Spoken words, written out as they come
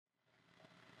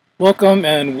Welcome,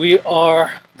 and we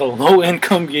are the Low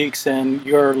Income Geeks, and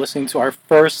you're listening to our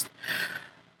first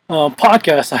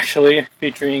podcast, actually,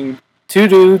 featuring two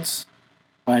dudes.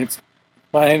 My,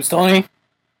 my name's Tony,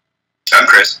 I'm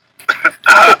Chris.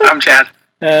 I'm Chad.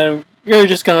 and you're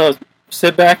just gonna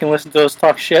sit back and listen to us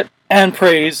talk shit and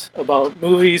praise about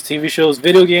movies, TV shows,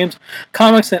 video games,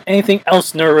 comics, and anything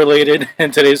else nerd related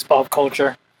in today's pop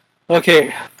culture.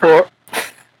 Okay,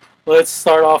 let's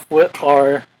start off with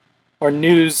our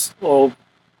news,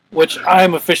 which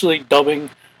I'm officially dubbing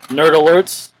Nerd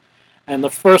Alerts. And the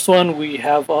first one we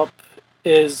have up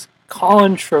is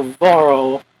Colin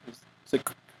Trevorrow. Is it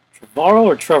Trevorrow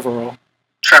or Trevorrow?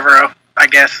 Trevorrow, I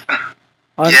guess.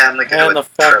 I'm looking and at the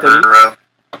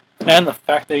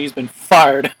fact that he's been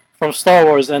fired from Star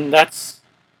Wars, and that's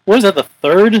the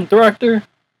third director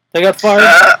they got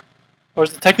fired, or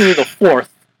is it technically the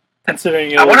fourth?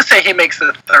 Considering I want to say he makes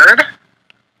the third.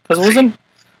 Because wasn't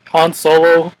Han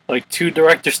Solo like two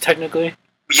directors technically?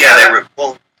 Yeah, they were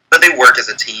but they work as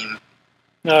a team.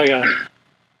 Oh yeah.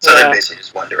 So they're basically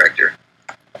just one director.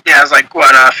 Yeah, it was like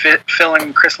Phil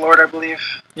and Chris Lord, I believe.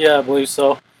 Yeah, I believe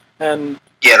so. And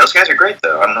yeah, those guys are great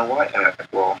though. I don't know why.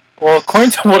 Well,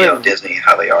 according to what Disney,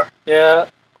 how they are. Yeah.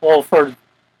 Well, for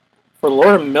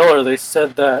Lord and Miller, they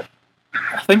said that.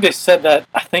 I think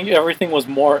everything was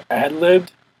more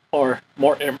ad-libbed or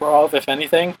more improv, if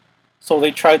anything. So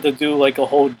they tried to do like a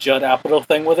whole Judd Apatow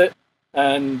thing with it,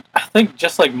 and I think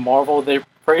just like Marvel, they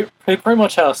pretty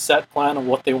much had a set plan of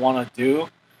what they want to do.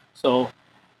 So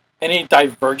any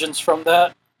divergence from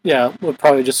that, yeah, would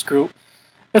probably just screw.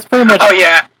 It's pretty much. Oh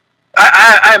yeah,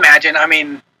 I imagine. I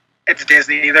mean, it's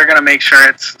Disney. They're gonna make sure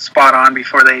it's spot on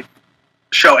before they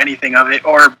show anything of it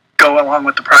or go along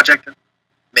with the project.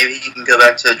 Maybe you can go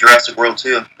back to Jurassic World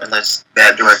 2, unless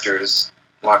that director is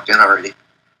locked in already.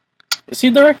 Is he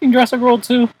directing Jurassic World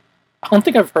 2? I don't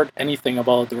think I've heard anything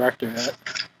about the director yet.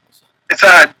 It's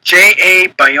J.A.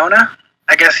 Bayona.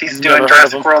 I guess he's doing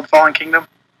Jurassic World Fallen Kingdom.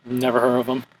 Never heard of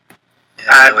him.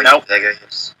 Yeah, nope. That guy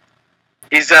is.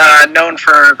 He's known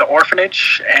for The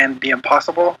Orphanage and The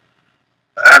Impossible.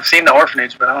 I've seen The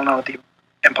Orphanage, but I don't know what The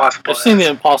Impossible is. I've seen The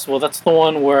Impossible. That's the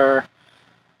one where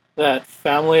that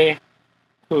family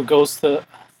who goes to,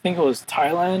 I think it was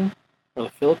Thailand or the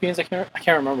Philippines. I can't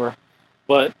remember,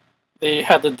 but they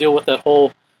had to deal with that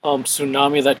whole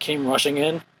tsunami that came rushing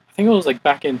in. I think it was like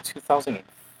back in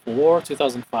 2004,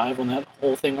 2005 when that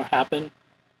whole thing happened.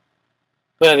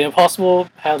 But yeah, The Impossible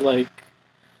had like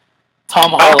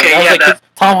Tom Holland. Okay,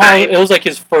 Tom Holland. It was like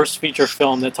his first feature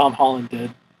film that Tom Holland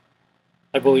did.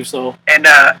 I believe so. And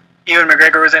Ewan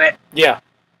McGregor was in it. Yeah.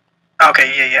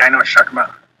 Okay, yeah, I know what you're talking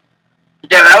about.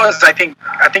 Yeah, that was. I think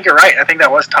you're right. I think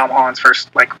that was Tom Holland's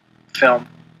first film.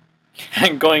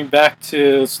 And going back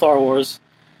to Star Wars,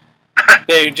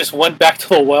 they just went back to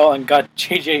the well and got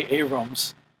J.J.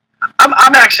 Abrams. I'm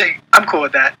cool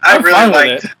with that. I really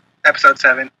liked Episode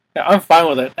 7. Yeah, I'm fine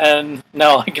with it. And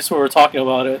now I guess we were talking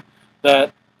about it,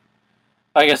 that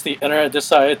I guess the internet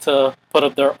decided to put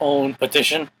up their own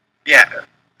petition. Yeah,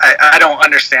 I don't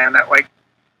understand that. Like,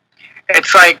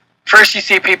 it's like first you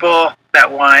see people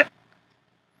that want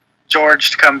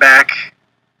George to come back,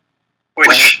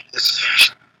 which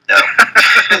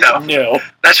no,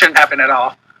 that shouldn't happen at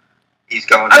all. He's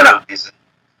going. I don't know.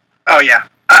 Oh yeah,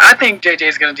 I think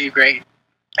JJ's going to do great.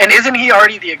 And isn't he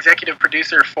already the executive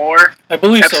producer for? I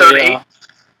believe Episode so. Yeah. 8?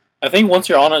 I think once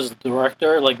you're on as a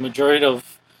director, like majority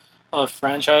of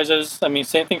franchises. I mean,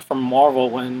 same thing from Marvel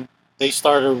when they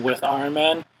started with Iron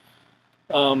Man.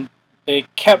 They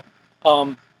kept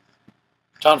Jon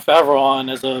Favreau on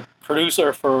as a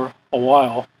producer for a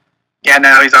while. Yeah,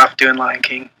 now he's off doing Lion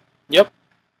King. Yep.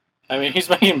 I mean, he's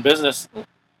making business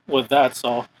with that,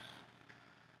 so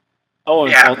I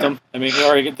wouldn't fault him. I mean, he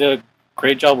already did a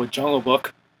great job with Jungle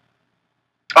Book.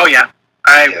 Oh, yeah.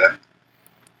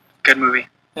 Good movie.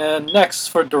 And next,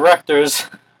 for directors,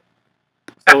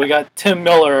 so we got Tim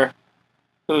Miller,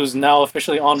 who's now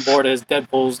officially on board as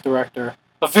Deadpool's director.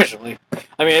 Officially.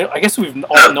 I mean, I guess we've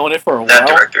all known it for a while. That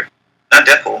director. Not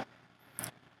Deadpool.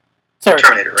 Sorry,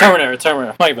 Terminator, right?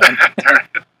 Terminator. My bad.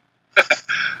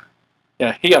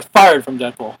 Yeah, he got fired from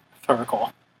Deadpool, if I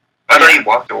recall. I thought he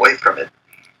walked away from it.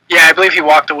 Yeah, I believe he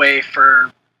walked away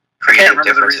for... I can't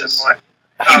remember the reason why.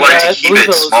 He wanted to keep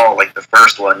it small, like the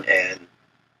first one, and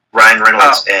Ryan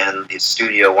Reynolds and the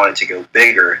studio wanted to go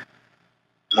bigger,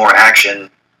 more action,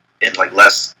 and like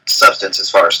less substance as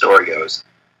far as story goes,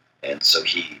 and so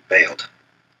he bailed.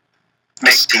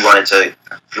 He wanted to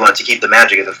keep the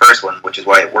magic of the first one, which is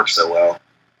why it worked so well.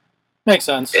 Makes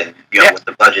sense. And with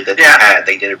the budget that they had,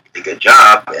 they did a really good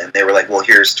job, and they were like, "Well,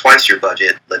 here's twice your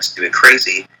budget. Let's do it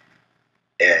crazy."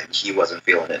 And he wasn't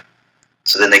feeling it.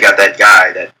 So then they got that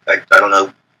guy that I don't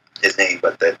know his name,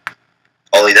 but that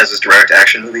all he does is direct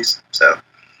action movies. So.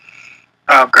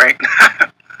 Oh, great.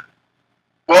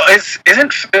 Well,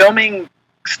 isn't filming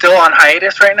still on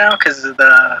hiatus right now because of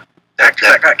the actor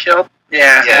that got killed?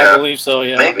 Yeah. I believe so.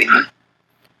 Yeah. Maybe.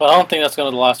 But I don't think that's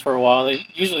going to last for a while. It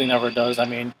usually never does. I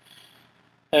mean,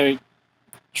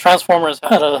 Transformers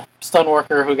had a stunt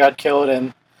worker who got killed,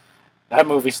 and that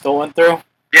movie still went through.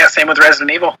 Yeah, same with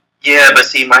Resident Evil. Yeah, but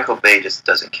see, Michael Bay just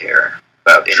doesn't care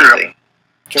about anything.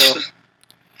 True.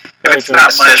 It's not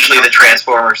especially the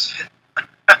Transformers.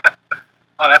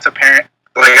 Oh, that's apparent.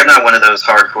 Like, I'm not one of those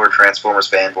hardcore Transformers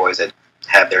fanboys that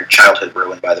have their childhood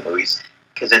ruined by the movies.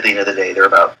 Because at the end of the day, they're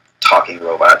about talking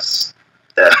robots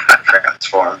that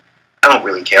transform. I don't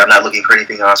really care. I'm not looking for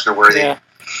anything Oscar-worthy. Yeah.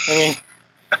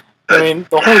 I mean,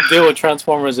 the whole deal with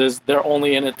Transformers is they're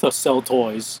only in it to sell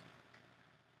toys.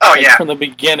 Oh, yeah. From the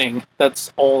beginning,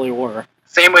 that's all they were.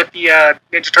 Same with the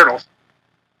Ninja Turtles.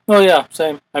 Oh, yeah,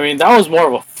 same. I mean, that was more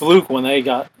of a fluke when they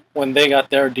got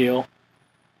their deal.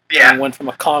 Yeah. And went from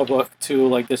a comic book to,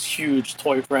 like, this huge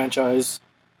toy franchise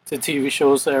to TV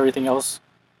shows to everything else.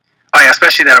 Oh, yeah,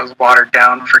 especially that it was watered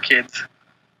down for kids.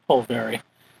 Oh, very.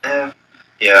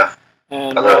 Yeah.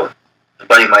 And, although, a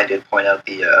buddy of mine did point out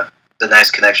the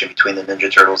nice connection between the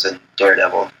Ninja Turtles and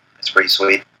Daredevil. It's pretty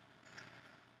sweet.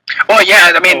 Well,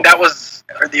 yeah, I mean, that was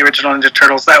the original Ninja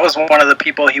Turtles. That was one of the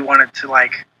people he wanted to,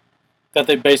 like... That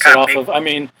they based it off of. I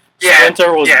mean,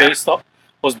 Splinter was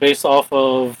based off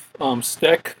of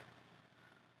Stick.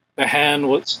 The hand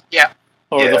was... Yeah.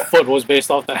 Or the foot was based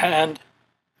off the hand.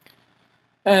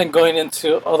 And going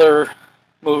into other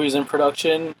movies in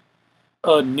production,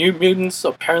 New Mutants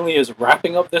apparently is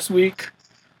wrapping up this week.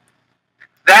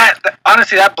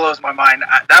 Honestly, that blows my mind.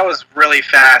 That was really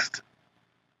fast.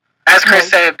 As Chris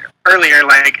said earlier,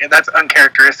 like, that's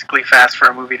uncharacteristically fast for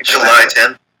a movie to come out. July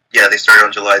 10th? Yeah, they started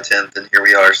on July 10th, and here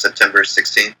we are, September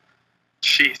 16th.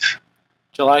 Jeez.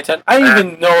 July 10th. I didn't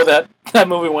even know that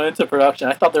movie went into production.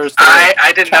 I thought there was still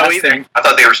I didn't know either. I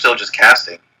thought they were still just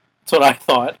casting. That's what I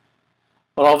thought.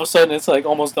 But all of a sudden, it's, like,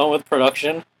 almost done with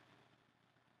production.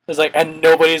 It's like, and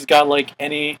nobody's got, like,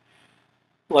 any,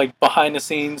 like,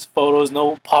 behind-the-scenes photos.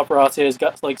 No paparazzi has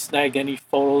got, like, snagged any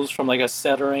photos from, like, a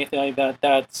set or anything like that.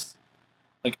 That's,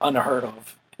 like, unheard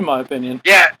of, in my opinion.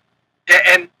 Yeah,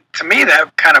 and to me,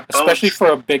 that kind of bodes, especially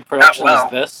for a big production as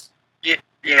this.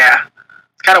 Yeah.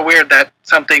 It's kind of weird that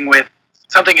something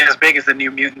as big as the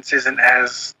New Mutants isn't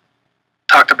as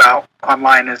talked about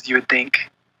online as you would think.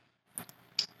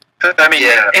 I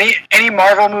mean, any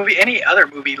Marvel movie, any other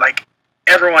movie, like,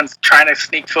 everyone's trying to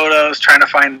sneak photos, trying to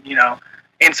find,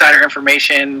 insider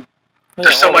information.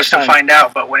 There's so much to find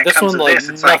out, but when it comes to this,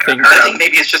 it's nothing. Like, I think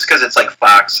maybe it's just because it's like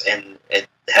Fox and it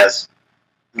has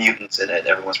mutants in it.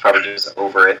 Everyone's probably just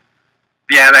over it.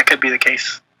 Yeah, that could be the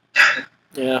case.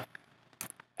 Yeah.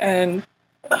 And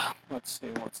let's see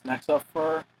what's next up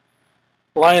for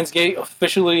Lionsgate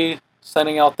officially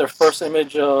sending out their first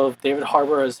image of David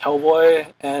Harbour as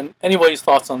Hellboy. And anybody's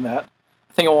thoughts on that?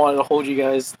 I think I wanted to hold you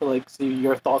guys to, like, see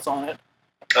your thoughts on it.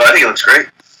 Oh, I think it looks great.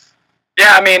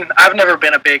 Yeah, I mean, I've never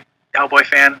been a big Hellboy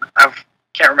fan.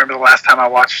 Can't remember the last time I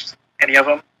watched any of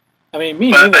them. I mean,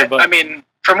 me neither. But I mean,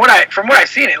 from what I've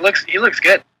seen, he looks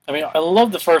good. I mean, I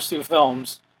love the first two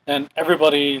films, and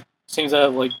everybody seems to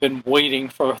have, like, been waiting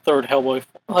for a third Hellboy.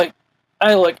 I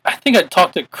think I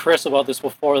talked to Chris about this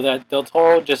before, that Del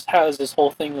Toro just has this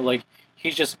whole thing of, like,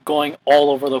 he's just going all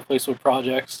over the place with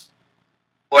projects.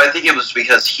 Well, I think it was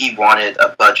because he wanted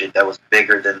a budget that was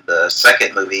bigger than the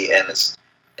second movie, and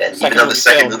even though the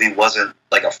second movie wasn't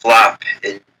like a flop,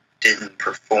 it didn't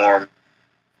perform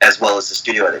as well as the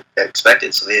studio had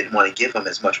expected, so they didn't want to give him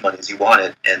as much money as he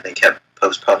wanted, and they kept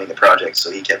postponing the project, so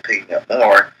he kept picking up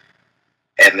more,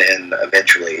 and then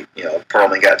eventually,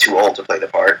 Perlman got too old to play the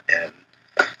part, and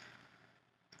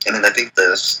then I think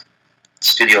the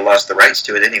studio lost the rights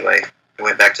to it anyway. It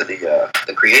went back to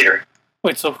the creator.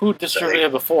 Wait, so who distributed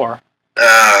it before?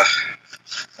 That's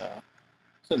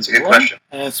a good question.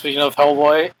 And speaking of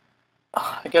Hellboy,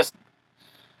 I guess...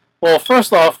 Well,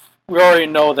 first off, we already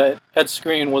know that Ed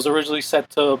Skrein was originally set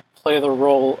to play the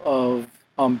role of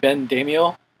Ben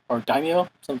Daimio, or Daimio,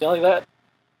 something like that.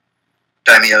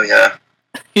 Daimio, yeah.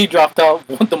 He dropped out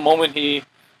the moment he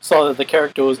saw that the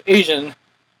character was Asian,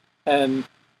 and,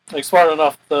 like, smart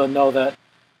enough to know that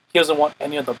he doesn't want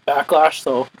any of the backlash,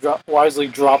 so wisely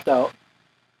dropped out.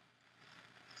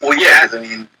 Well, yeah, I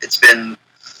mean, it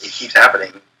keeps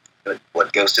happening.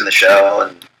 What, Ghost in the Shell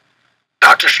and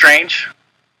Doctor Strange,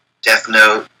 Death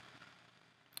Note.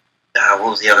 What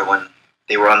was the other one?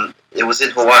 It was in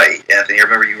Hawaii, Anthony. I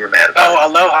remember you were mad about it.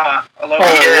 Aloha.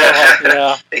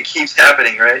 Yeah. It keeps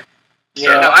happening, right?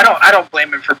 Yeah. So, no, I don't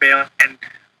blame him for bailing. And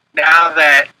now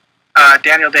that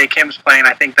Daniel Day Kim's playing,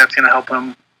 I think that's going to help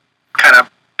him kind of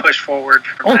push forward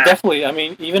from that. Definitely. I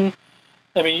mean,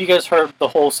 you guys heard the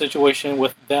whole situation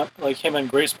with them, like him and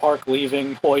Grace Park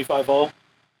leaving Hawaii Five-0.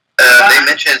 They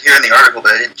mentioned here in the article,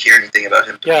 but I didn't hear anything about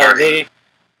him departing.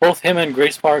 Both him and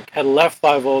Grace Park had left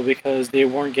 5-0 because they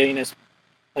weren't getting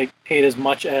paid as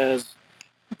much as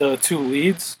the two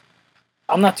leads.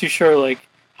 I'm not too sure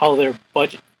how their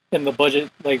budget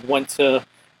went to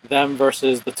them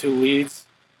versus the two leads.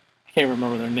 I can't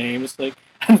remember their names. It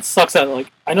sucks that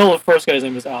I know the first guy's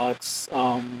name is Alex.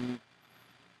 I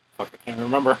can't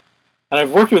remember. And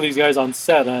I've worked with these guys on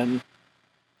set, and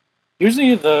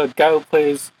usually the guy who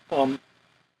plays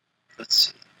Let's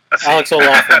see. Alex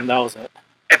O'Loughlin, that was it.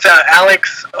 It's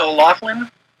Alex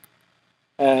O'Loughlin?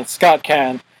 And Scott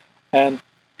Caan. And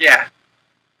yeah.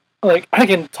 I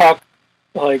can talk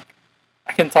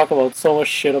about so much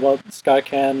shit about Scott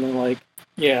Caan and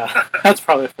yeah, that's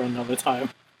probably for another time.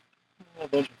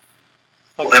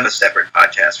 We'll have a separate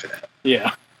podcast for that.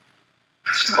 Yeah.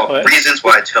 It's called Reasons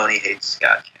Why Tony Hates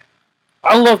Scott Caan.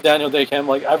 I love Daniel Day Kim.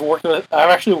 I've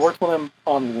actually worked with him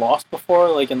on Lost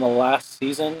before, in the last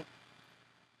season.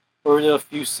 Where we did a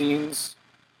few scenes,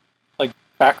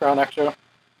 background extra.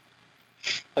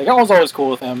 I was always cool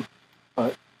with him,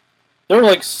 but there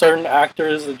are certain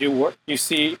actors that you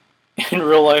see in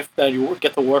real life that you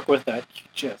get to work with that you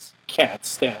just can't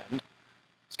stand.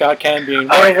 Scott Caan being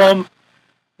one of them.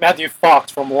 Matthew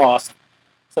Fox from Lost.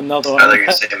 It's another one. I thought you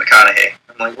were saying McConaughey.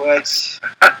 I'm like, what?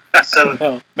 So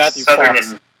no, Matthew Southern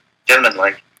Fox. And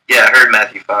gentleman, yeah, I heard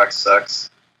Matthew Fox sucks.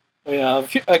 Yeah,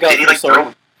 I got a few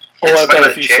stories. I've got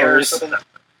a few stories.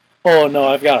 Oh no,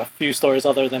 I've got a few stories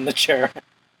other than the chair.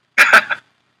 I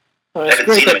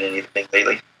haven't seen him in anything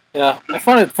lately. Yeah, I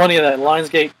find it funny that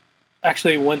Lionsgate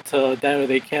actually went to Daniel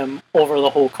Day Kim over the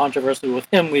whole controversy with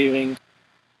him leaving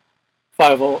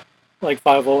 5-0,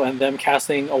 5-0, and them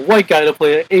casting a white guy to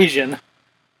play an Asian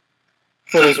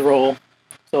for his role.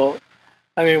 So,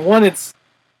 I mean,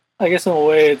 I guess in a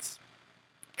way, it's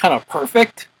kind of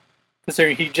perfect,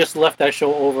 considering he just left that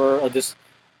show over a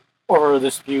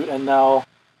dispute, and now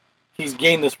he's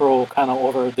gained this role kind of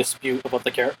over a dispute about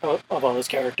about his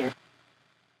character.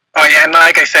 Oh yeah, and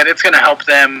like I said, it's going to help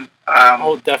them.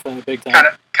 Definitely, big time.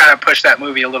 Kind of push that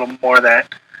movie a little more,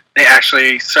 that they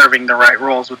actually serving the right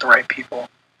roles with the right people.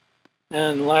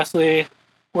 And lastly,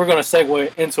 we're going to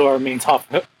segue into our main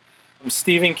topic.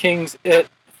 Stephen King's It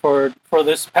for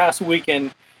this past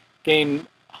weekend gained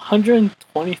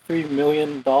 $123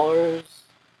 million.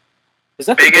 Is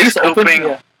that the biggest opening?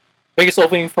 Yeah. Biggest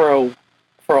opening for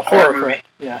a horror movie. Right?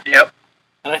 Yeah. Yep.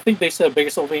 And I think they said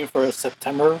biggest opening for a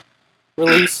September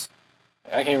release.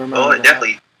 I can't remember. Oh, it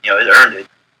definitely, it earned it.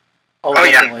 Oh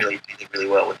yeah, they did really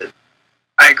well with it.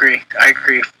 I agree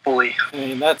fully. I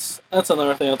mean, that's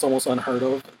another thing that's almost unheard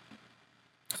of,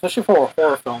 especially for a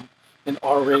horror film, an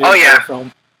R-rated horror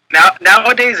film.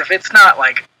 Nowadays, if it's not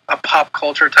a pop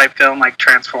culture type film like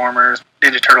Transformers,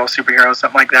 Ninja Turtles, superheroes,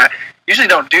 something like that, usually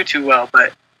don't do too well.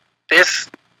 But this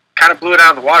kind of blew it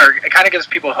out of the water. It kind of gives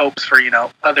people hopes for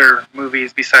other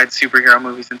movies besides superhero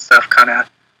movies and stuff. Kind of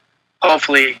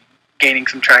hopefully gaining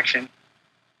some traction.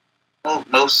 Well,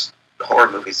 most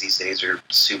horror movies these days are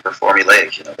super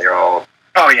formulaic. They're all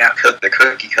they're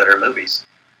cookie cutter movies,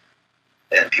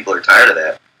 and people are tired of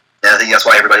that. And I think that's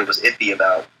why everybody was iffy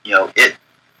about it,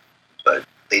 but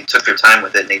they took their time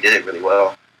with it and they did it really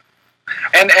well.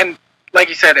 And like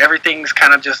you said, everything's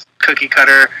kind of just cookie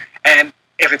cutter. And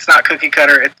if it's not cookie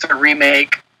cutter, it's a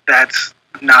remake that's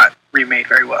not remade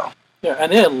very well. Yeah,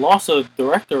 and it lost a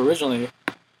director originally.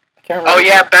 I can't remember. Oh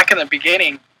yeah, back in the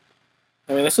beginning.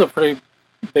 I mean, this is a pretty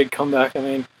big comeback. I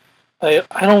mean,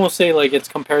 I'd almost say it's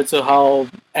compared to how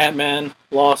Ant-Man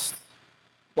lost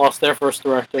their first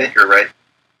director. Yeah, you're right.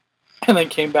 And then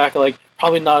came back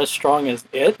probably not as strong as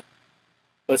it,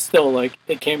 but still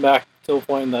it came back to a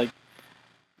point that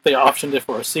they optioned it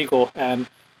for a sequel, and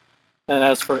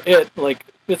as for it,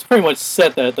 it's pretty much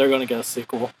set that they're gonna get a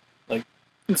sequel.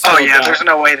 There's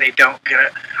no way they don't get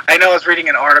it. I know I was reading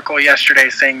an article yesterday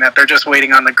saying that they're just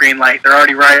waiting on the green light. They're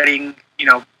already writing,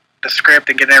 the script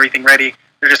and getting everything ready.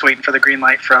 They're just waiting for the green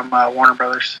light from Warner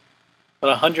Brothers.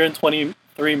 But $123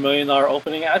 million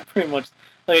opening, I'd pretty much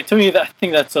to me, I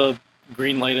think that's a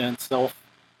green light in itself.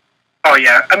 Oh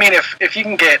yeah, I mean, if you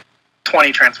can get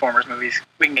 20 Transformers movies,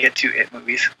 we can get 2 It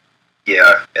movies.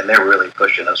 Yeah, and they're really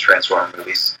pushing those Transformers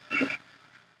movies.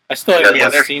 I still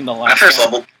haven't seen the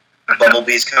last one.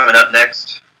 Bumblebee's coming up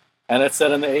next. And it's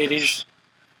set in the 80s.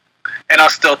 And I'll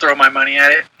still throw my money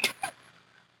at it.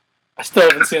 I still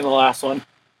haven't seen the last one.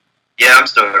 Yeah, I'm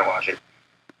still going to watch it.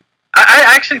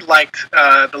 I actually liked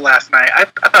The Last Night. I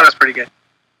thought it was pretty good,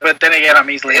 but then again, I'm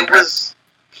easily impressed.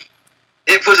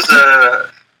 It was I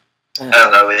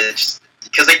don't know. It's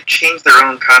because they changed their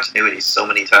own continuity so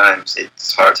many times.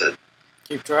 It's hard to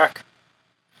keep track.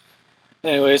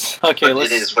 Anyways, okay,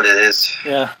 it is what it is.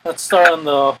 Yeah, let's start on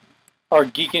our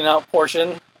geeking out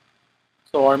portion.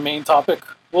 So our main topic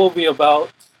will be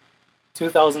about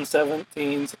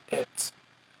 2017's It.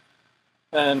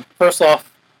 And first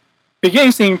off,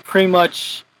 beginning scene pretty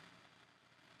much,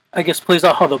 I guess, plays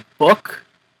out how the book,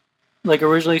 like,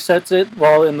 originally sets it.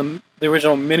 While in the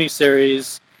original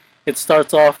miniseries, it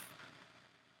starts off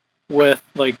with,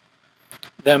 like,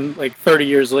 them, like, 30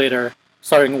 years later,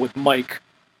 starting with Mike.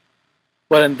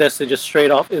 But in this, it just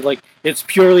straight off, it's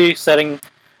purely setting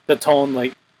the tone,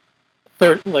 like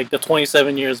the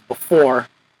 27 years before,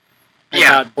 and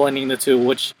not blending the two,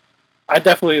 which I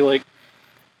definitely like.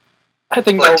 I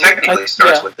think it technically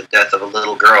starts with the death of a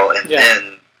little girl, and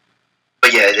then,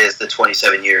 but yeah, it is the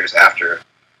 27 years after.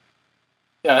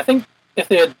 Yeah, I think if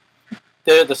they had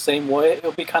did it the same way, it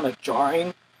would be kind of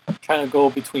jarring, trying to go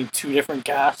between two different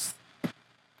casts.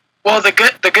 Well, the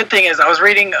good thing is, I was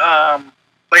reading,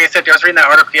 like I said, I was reading that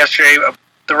article yesterday.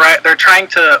 They're trying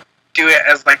to do it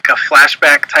as like a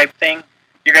flashback type thing.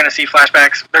 You're going to see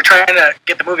flashbacks. They're trying to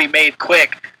get the movie made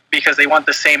quick because they want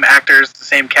the same actors, the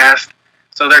same cast.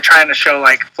 So they're trying to show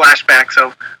like flashbacks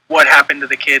of what happened to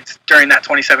the kids during that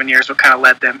 27 years, what kind of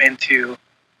led them into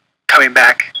coming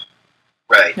back.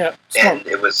 Right. Yeah, and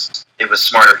it was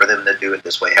smarter for them to do it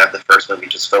this way. Have the first movie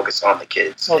just focus on the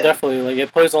kids. Oh, definitely. Like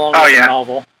it plays along with the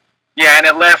novel. Yeah, and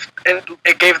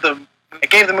it gave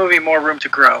the movie more room to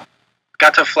grow.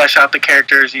 Got to flesh out the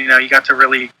characters. You got to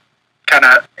really kind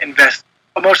of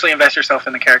emotionally invest yourself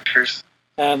in the characters.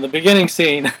 And the beginning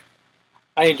scene,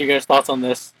 I need your guys' thoughts on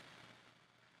this.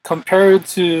 Compared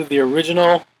to the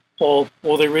original, the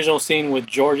original scene with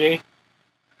Georgie.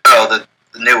 Oh,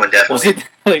 the new one definitely. Was it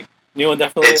new one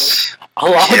definitely? A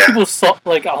lot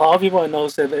of people I know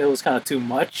said that it was kind of too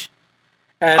much.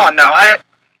 And oh no, I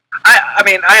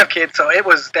mean, I have kids, so it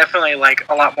was definitely like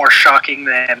a lot more shocking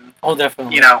than. Oh,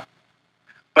 definitely.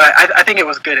 But I think it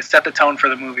was good. It set the tone for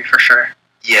the movie for sure.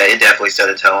 Yeah, it definitely set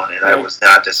a tone, and I was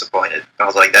not disappointed. I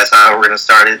was like, "That's how we're gonna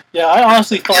start it." Yeah, I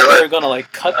honestly thought they were gonna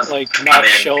cut, not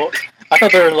show. I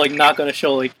thought they were not gonna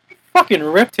show fucking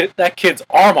ripped that kid's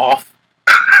arm off.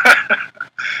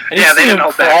 And you see him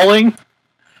crawling,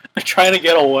 trying to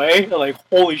get away. Like,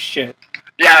 holy shit.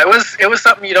 Yeah, it was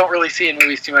something you don't really see in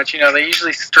movies too much. They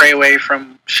usually stray away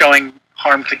from showing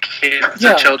harm to kids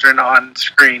or children on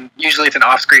screen. Usually it's an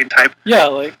off-screen type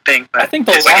thing. But I think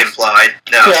it's implied.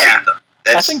 No,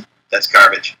 that's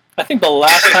garbage. I think the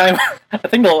last time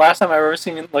I've ever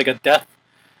seen a death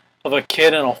of a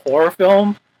kid in a horror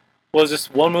film was this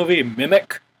one movie,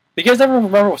 Mimic. Do you guys ever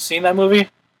remember seeing that movie?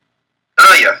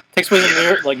 Oh yeah. It takes place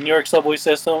in New York subway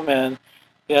system, and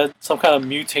they had some kind of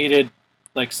mutated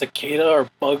cicada or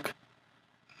bug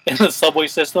in the subway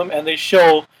system, and they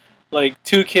show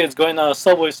two kids going down a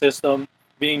subway system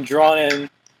being drawn in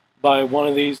by one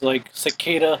of these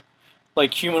cicada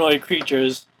humanoid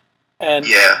creatures, and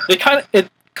it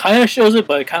kind of shows it,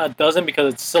 but it kind of doesn't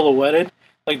because it's silhouetted,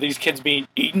 these kids being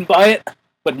eaten by it,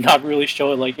 but not really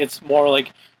show it. It's more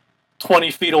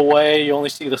 20 feet away, you only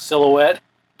see the silhouette,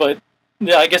 but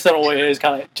yeah, I guess in a way it is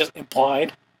kind of just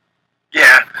implied.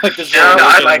 Yeah,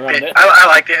 I liked it. I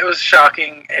liked it. It was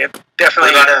shocking. It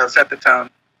definitely set the tone.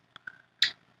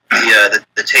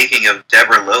 The taking of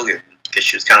Deborah Logan, because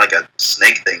she was kind of like a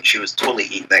snake thing. She was totally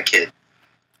eating that kid.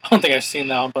 I don't think I've seen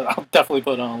that one, but I'll definitely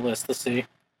put it on a list to see.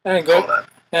 And going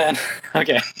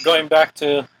back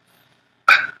to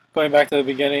the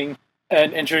beginning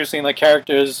and introducing the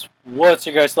characters. What's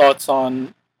your guys' thoughts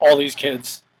on all these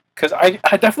kids? Because I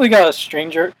definitely got a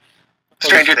Stranger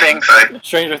Things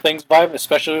vibe,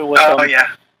 especially with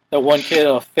the one kid,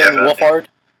 Finn Wolfhard.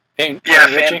 Finn.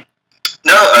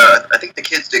 No, I think the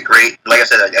kids did great. Like I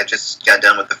said, I just got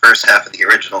done with the first half of the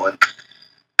original, and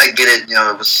I get it.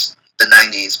 It was the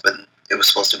 90s, but it was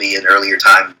supposed to be an earlier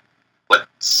time. What,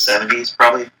 70s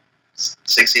probably?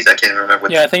 60s? I can't remember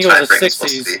what I think it was the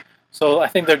 60s. So I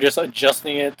think they're just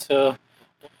adjusting it to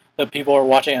the people who are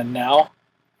watching it now.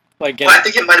 I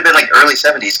think it might have been early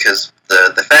 70s, because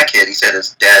the fat kid, he said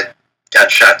his dad got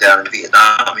shot down in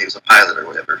Vietnam. He was a pilot or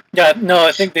whatever. Yeah, no,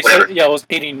 I think they said it was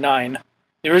 89.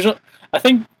 The original, I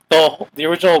think the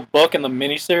original book and the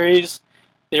miniseries,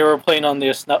 they were playing on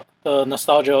the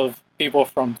nostalgia of people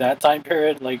from that time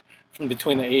period, from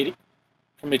between the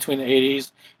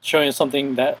 80s, showing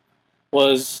something that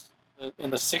was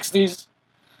in the 60s.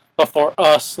 But for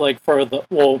us, more for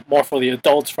the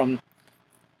adults for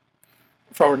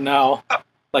now,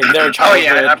 like their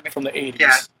childhood from the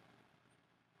 80s.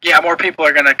 Yeah, more people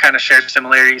are going to kind of share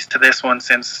similarities to this one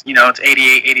since, it's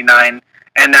 88, 89,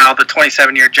 and now the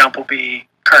 27-year jump will be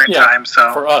current time.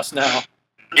 So for us now.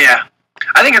 Yeah.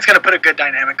 I think it's going to put a good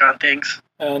dynamic on things.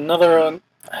 Another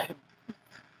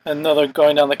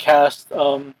going down the cast,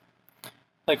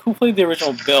 like, who played the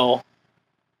original Bill?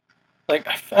 Like,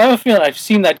 I have a feeling I've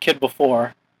seen that kid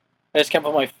before. I just can't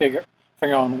put my finger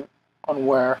on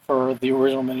where for the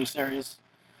original miniseries.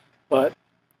 But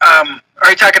are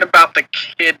you talking about the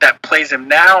kid that plays him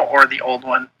now, or the old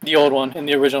one? The old one in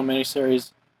the original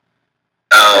miniseries.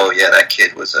 Oh yeah, that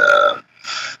kid was I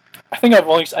think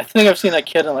I've seen that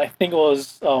kid, and I think it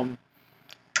was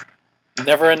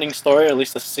Neverending Story, or at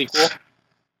least a sequel.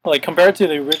 Like, compared to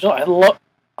the original, I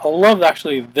love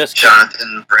actually this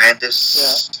Jonathan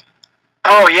Brandis. Yeah.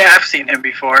 Oh yeah, I've seen him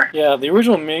before. Yeah, the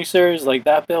original miniseries, like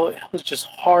that Bill, it was just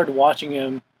hard watching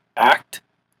him act.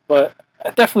 But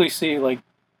I definitely see, like,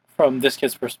 from this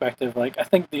kid's perspective, like, I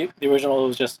think the original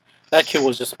was just, that kid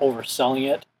was just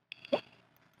overselling it.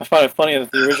 I find it funny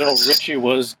that the original Richie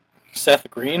was Seth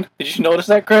Green. Did you notice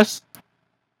that, Chris?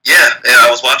 Yeah, I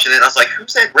was watching it and I was like,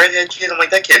 who's that redhead kid? I'm like,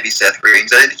 that can't be Seth Green,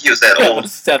 because I didn't think he was that old.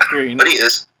 Seth Green. But he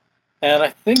is. And I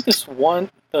think this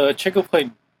one, the chick who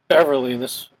played Beverly,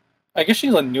 I guess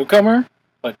she's a newcomer,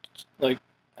 but, like,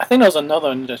 I think there was another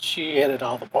one that she hit it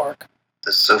out of the park.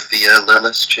 The Sophia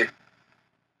Lillis chick?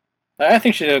 I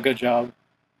think she did a good job.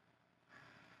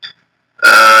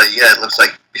 Yeah, it looks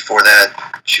like before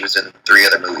that, she was in 3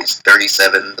 other movies.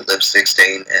 37, The Lipstick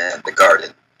Stain, and The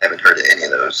Garden. Haven't heard of any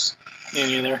of those. Me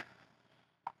neither.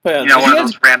 But yeah, one of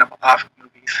those random off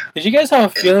movies. Did you guys have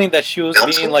a feeling that she was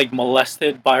being, like,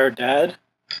 molested by her dad?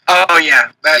 Oh,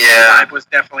 yeah. That vibe was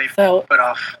definitely put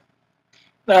off.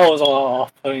 That was all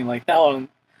off-putting. Like, that one,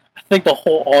 I think the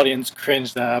whole audience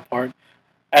cringed at that part.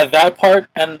 At that part,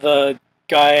 and the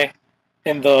guy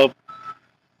in the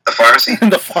pharmacy? In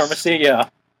the pharmacy, yeah.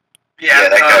 Yeah,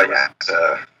 that guy was,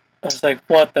 I was like,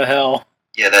 what the hell?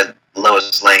 Yeah, that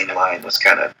Lois Lane line was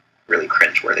kind of really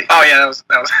cringeworthy. Oh, yeah,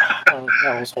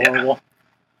 that was horrible.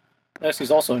 Yes,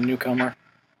 he's also a newcomer.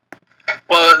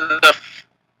 Well,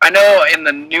 I know in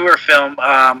the newer film,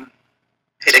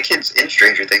 hey, that kid's in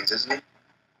Stranger Things, isn't he?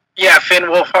 Yeah, Finn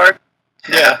Wolfhard.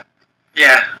 Yeah.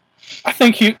 Yeah. I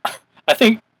think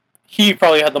he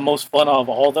probably had the most fun out of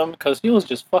all of them, because he was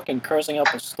just fucking cursing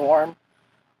up a storm.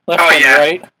 Left and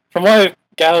right. From what I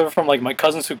gathered from, like, my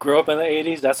cousins who grew up in the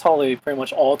 80s, that's how they pretty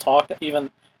much all talked,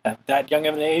 even at that young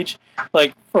of an age.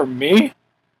 Like, for me,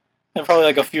 and probably,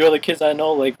 like, a few other kids I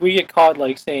know, like, we get caught,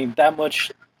 like, saying that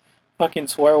much fucking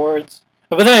swear words.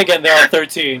 But then again, they're all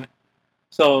 13.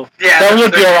 So, that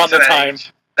would be around the time.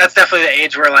 Age. That's definitely the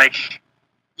age where, like,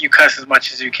 you cuss as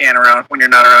much as you can around when you're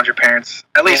not around your parents.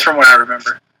 At least from what I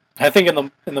remember. I think in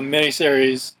the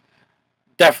miniseries,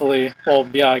 definitely. Well,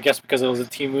 yeah, I guess because it was a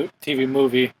TV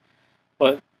movie,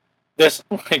 but this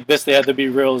they had to be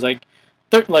real. It was like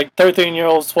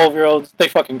 13-year-olds, 12-year-olds, they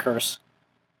fucking curse.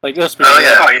 Like, let's be real.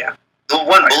 Yeah. The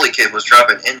one bully kid was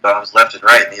dropping N-bombs left and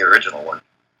right in the original one.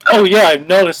 Oh yeah, I've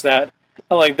noticed that.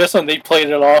 Like, this one, they played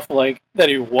it off like that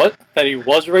he was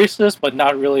racist, but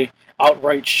not really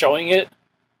outright showing it.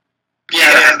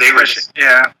 Yeah, they were just, they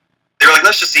were like,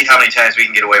 let's just see how many times we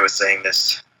can get away with saying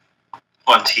this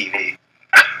on TV.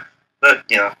 But,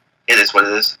 it is what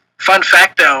it is. Fun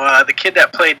fact, though, the kid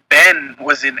that played Ben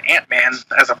was in Ant-Man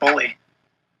as a bully.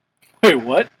 Wait,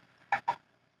 what?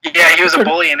 Yeah, he was a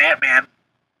bully in Ant-Man.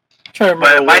 But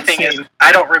my thing is,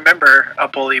 I don't remember a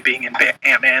bully being in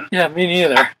Ant-Man. Yeah, me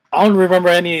neither. I don't remember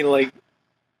any, like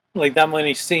that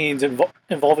many scenes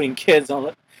involving kids,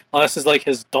 unless it's, like,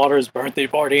 his daughter's birthday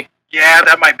party. Yeah,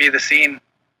 that might be the scene.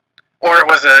 Or it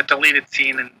was a deleted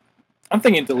scene. I'm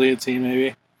thinking deleted scene,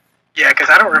 maybe. Yeah, because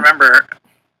I don't remember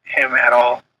him at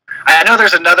all. I know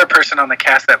there's another person on the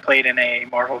cast that played in a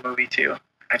Marvel movie, too.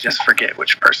 I just forget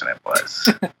which person it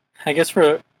was. I guess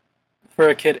for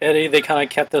a kid, Eddie, they kind of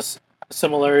kept the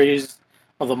similarities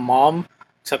of the mom,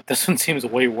 except this one seems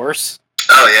way worse.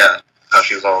 Oh, yeah. How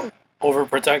she was all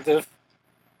overprotective.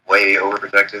 Way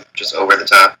overprotective. Just over the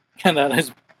top. And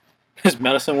that his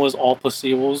medicine was all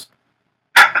placebos.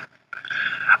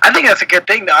 I think that's a good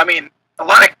thing, though. I mean, a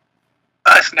lot of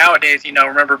us nowadays,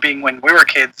 remember being when we were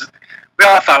kids, we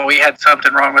all thought we had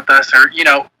something wrong with us. Or,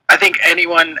 I think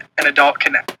an adult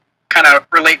can kind of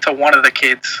relate to one of the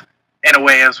kids in a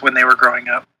way as when they were growing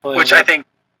up, which I think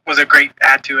was a great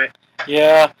add to it.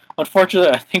 Yeah. Unfortunately,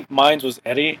 I think mine was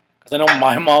Eddie, because I know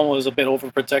my mom was a bit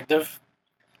overprotective,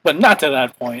 but not to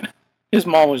that point. His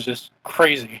mom was just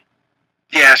crazy.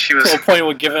 Yeah, she was. To the point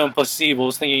of giving him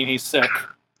placebos thinking he's sick.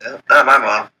 Not my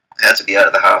mom. I had to be out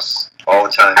of the house all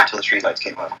the time until the streetlights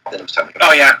came on. Then it was time to go.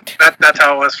 Oh yeah, that's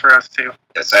how it was for us too.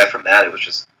 Aside from that, it was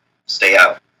just stay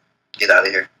out, get out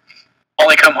of here.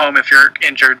 Only come home if you're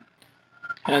injured.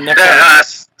 And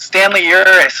Stanley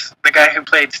Uris, the guy who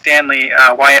played Stanley,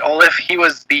 Wyatt Olive, he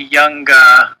was the young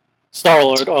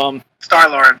Star-Lord.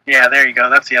 Star-Lord. Yeah, there you go.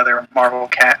 That's the other Marvel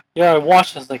cat. Yeah, I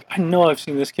watched. I was like, I know I've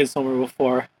seen this kid somewhere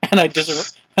before, and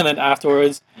then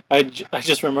afterwards, I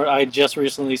just remember I just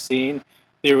recently seen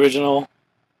the original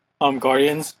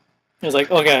Guardians. I was like,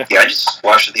 okay. Yeah, I just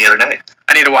watched it the other night.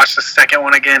 I need to watch the second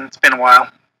one again. It's been a while.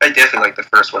 I definitely like the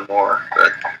first one more,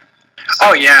 but...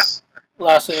 Oh, yeah.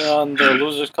 Lastly, on the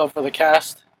Losers Club for the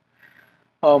cast,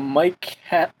 Mike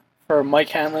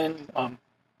Hanlon, what's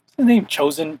his name?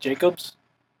 Chosen Jacobs?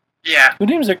 Yeah. Who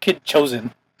names their kid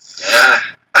Chosen? Yeah.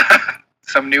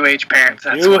 Some new age parents.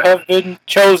 You have been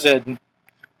chosen.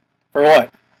 For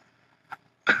what?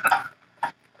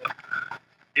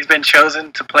 He's been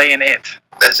chosen to play in It.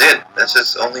 That's it. That's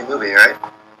his only movie, right?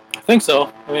 I think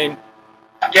so. I mean...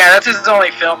 Yeah, that's his only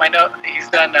film. I know he's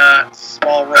done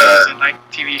small roles in like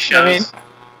TV shows.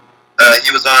 I mean...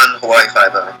 he was on Hawaii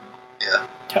Five-O. Yeah.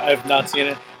 I've not seen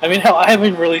it. I mean, hell, I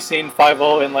haven't really seen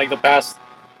 5-0 in like the past,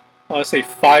 I want to say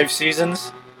 5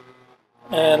 seasons.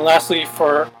 And lastly,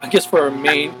 for a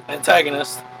main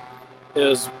antagonist,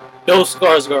 is Bill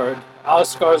Skarsgård,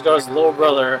 Alex Skarsgård's little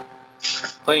brother,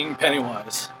 playing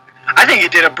Pennywise. I think he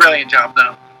did a brilliant job,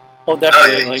 though. Oh,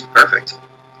 definitely. He's perfect.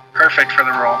 Perfect for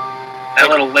the role. That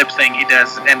little lip thing he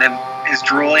does, and then his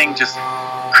drooling just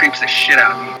creeps the shit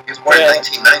out of me. He was born in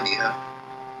 1990, huh?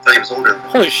 I thought he was older than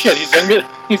Holy shit, he's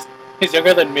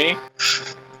younger than me.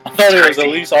 I thought he was at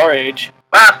least our age.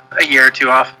 Well, a year or two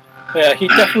off. Yeah, he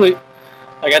definitely...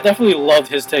 Like, I definitely loved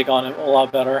his take on it a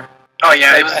lot better. Oh,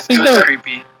 yeah, like, it was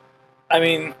creepy. I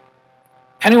mean,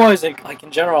 Pennywise, like, in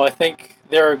general, I think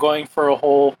they're going for a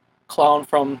whole clown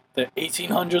from the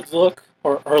 1800s look,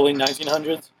 or early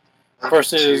 1900s,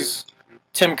 versus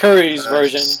Tim Curry's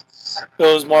version. It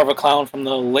was more of a clown from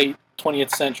the late 20th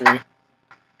century.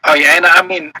 Oh, yeah, and I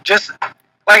mean, just,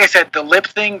 like I said, the lip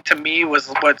thing, to me, was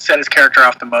what set his character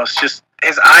off the most. Just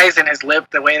his eyes and his lip,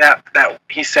 the way that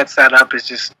he sets that up is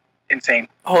just insane.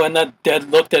 Oh, and that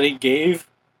dead look that he gave?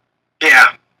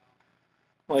 Yeah.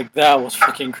 Like, that was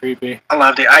freaking creepy. I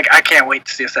loved it. I can't wait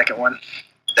to see a second one.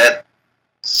 That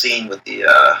scene with the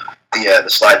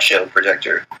slideshow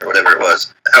projector, or whatever it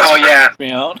was. Oh, yeah.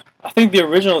 Me out. I think the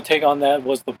original take on that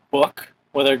was the book,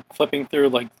 where they're flipping through,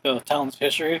 like, the town's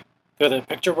history, through the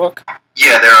picture book.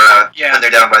 Yeah,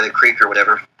 they're down by the creek or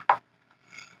whatever.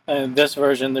 And in this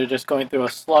version, they're just going through a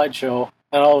slideshow,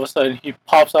 and all of a sudden, he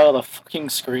pops out of the fucking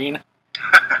screen,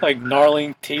 like,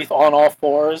 gnarling teeth on all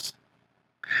fours.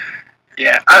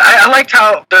 Yeah, I liked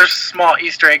how there's small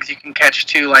Easter eggs you can catch,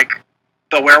 too, like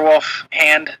the werewolf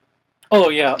hand. Oh,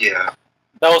 yeah. Yeah.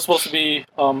 That was supposed to be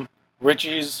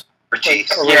Richie's.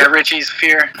 Richie's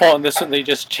fear. Oh, and this one, they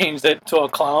just changed it to a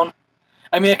clown.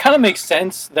 I mean, it kind of makes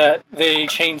sense that they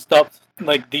changed up,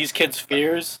 like, these kids'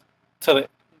 fears to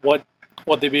what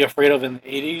they'd be afraid of in the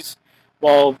 80s.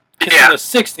 While kids in the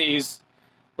 60s,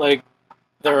 like,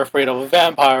 they're afraid of a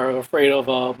vampire, or afraid of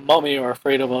a mummy, or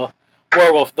afraid of a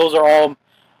werewolf. Those are all,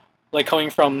 like, coming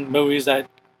from movies that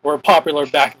were popular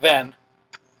back then.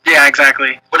 Yeah,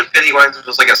 exactly. What if Pennywise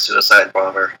was like a suicide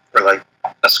bomber, or like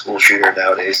a school shooter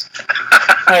nowadays?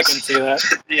 I can see that.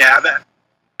 Yeah,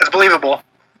 that's believable.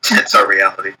 It's our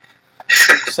reality.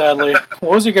 Sadly.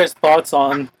 What was your guys' thoughts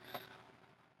on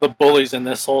the bullies in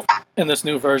this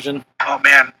new version? Oh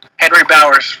man, Henry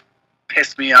Bowers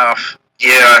pissed me off.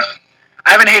 Yeah.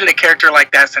 I haven't hated a character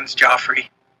like that since Joffrey.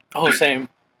 Oh, same.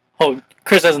 Oh,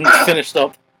 Chris hasn't finished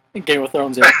up Game of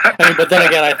Thrones yet. I mean, but then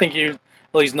again, I think you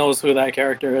at least knows who that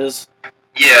character is.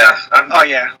 Yeah. Oh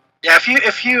yeah. Yeah.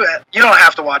 If you don't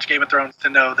have to watch Game of Thrones to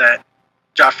know that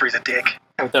Joffrey's a dick.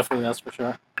 Oh, definitely, that's for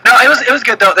sure. No, it was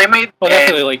good though. They made. Well,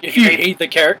 definitely, like if you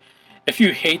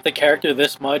hate the character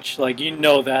this much, like you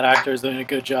know that actor is doing a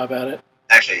good job at it.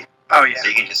 Actually. Oh yeah. So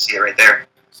you can just see it right there.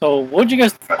 So, what did you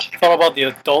guys thought about the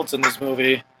adults in this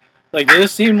movie? Like, did it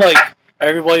seem like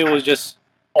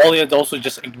all the adults were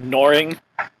just ignoring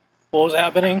what was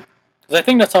happening? Because I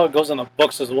think that's how it goes in the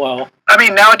books as well. I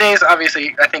mean, nowadays,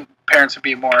 obviously, I think parents would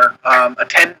be more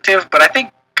attentive, but I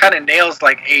think kind of nails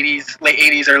like late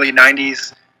 80s, early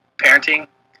 90s parenting.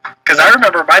 Because I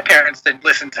remember my parents didn't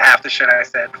listen to half the shit I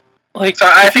said. Like, so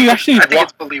I think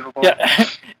it's believable. Yeah,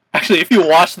 actually, if you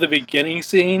watch the beginning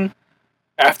scene,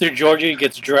 after Georgie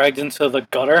gets dragged into the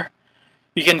gutter,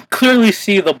 you can clearly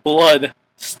see the blood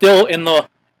still in the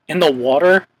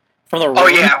water from the room. Oh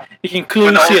yeah. You can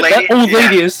clearly see it. That old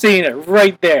lady is seeing it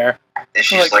right there. And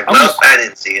she's like, well, I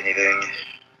didn't see anything.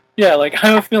 Yeah, like I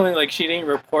have a feeling like she didn't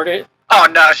report it. Oh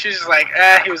no, she's just like,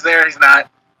 he was there, he's not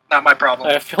my problem.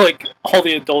 I feel like all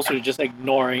the adults were just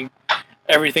ignoring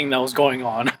everything that was going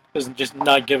on, just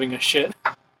not giving a shit.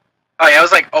 Oh yeah, it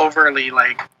was like overly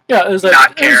like. Yeah, it was like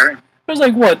not care. It was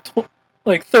like what,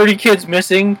 like 30 kids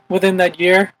missing within that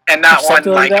year, and not one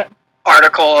like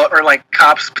article or like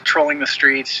cops patrolling the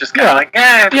streets, just kind of like,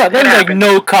 yeah. There's like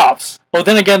no cops. Well,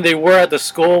 then again, they were at the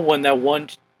school when that one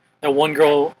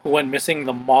girl who went missing,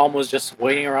 the mom was just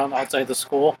waiting around outside the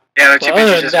school. Yeah, they're too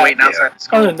busy just waiting outside the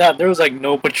school. Other than that, there was like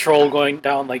no patrol going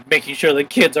down, like making sure the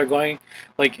kids are going,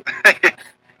 like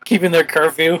keeping their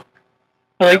curfew.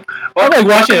 Like, I'm like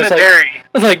watching it.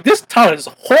 It's like this town is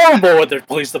horrible with their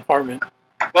police department.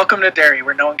 Welcome to Derry,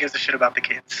 where no one gives a shit about the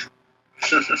kids.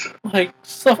 Like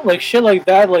stuff like shit like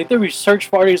that. Like there be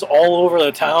search parties all over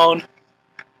the town.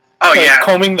 Oh like, yeah,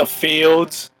 combing the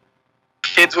fields.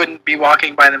 Kids wouldn't be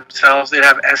walking by themselves. They'd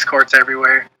have escorts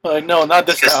everywhere. Like no, not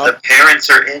this town. Because the parents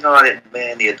are in on it,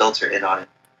 man. The adults are in on it.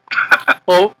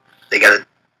 Well, they gotta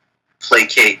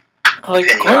placate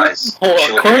Pennywise.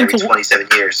 According to 27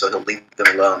 years, so he'll leave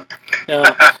them alone.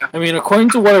 Yeah, I mean, according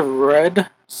to what I've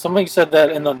read, somebody said that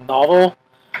in the novel,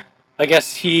 I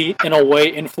guess he, in a way,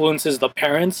 influences the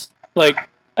parents. Like,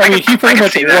 I mean, he pretty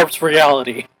much warps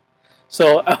reality.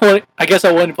 So I guess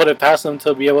I wouldn't put it past them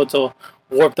to be able to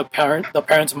warp the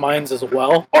parents' minds as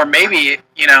well. Or maybe,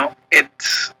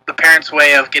 it's the parents'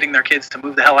 way of getting their kids to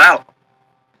move the hell out.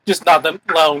 Just not let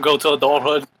them go to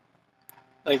adulthood.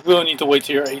 Like, we don't need to wait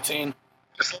till you're 18.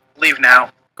 Just leave now.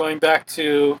 Going back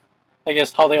to, I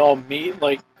guess, how they all meet,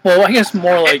 like, well, I guess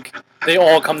more like they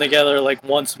all come together, like,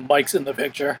 once Mike's in the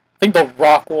picture. I think the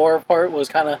Rock War part was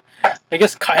kind of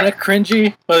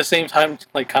cringy, but at the same time,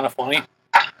 like, kind of funny.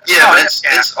 Yeah,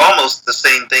 it's almost the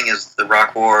same thing as the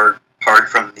Rock War part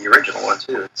from the original one,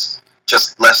 too. It's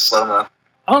just less slow-mo.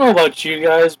 I don't know about you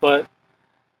guys, but,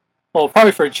 well,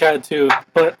 probably for Chad, too,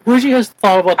 but what did you guys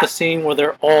thought about the scene where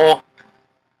they're all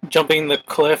jumping the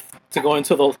cliff to go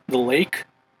into the lake?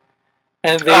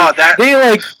 And they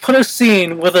like, put a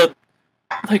scene with a,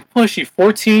 like, what is she,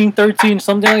 14, 13,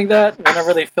 something like that,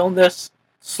 whenever they filmed this,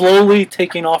 slowly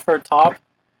taking off her top.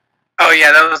 Oh,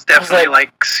 yeah, that was definitely,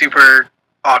 like, super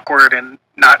awkward and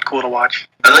not cool to watch.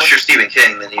 Unless you're Stephen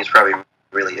King, then he's probably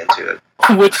really into it.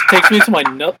 Which takes me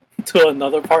to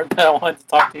another part that I wanted to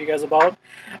talk to you guys about.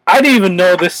 I didn't even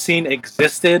know this scene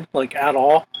existed, like, at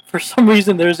all. For some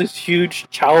reason, there's this huge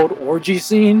child orgy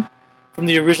scene from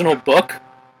the original book.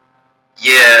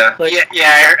 Yeah. Like,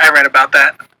 yeah, I read about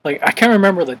that. Like, I can't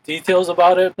remember the details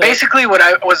about it. Basically, what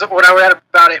I read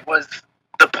about it was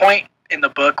the point in the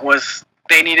book was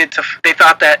they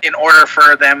thought that in order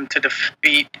for them to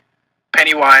defeat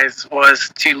Pennywise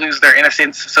was to lose their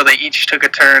innocence, so they each took a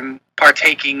turn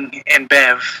partaking in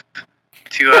Bev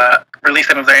to release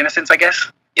them of their innocence, I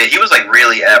guess. Yeah, he was, like,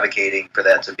 really advocating for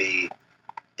that to be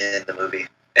in the movie.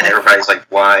 And everybody's like,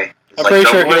 why? It's like,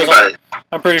 don't worry about it.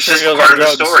 I'm pretty sure he was on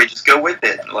drugs. It's just part of the story. Just go with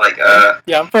it. Like,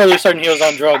 yeah, I'm fairly certain he was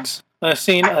on drugs. The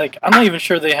scene, like, I'm not even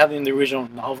sure they had it in the original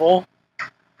novel,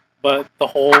 but the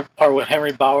whole part with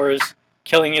Henry Bowers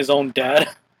killing his own dad.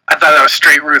 I thought that was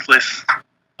straight ruthless.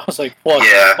 I was like, what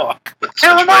the fuck?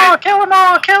 Kill them all! Kill them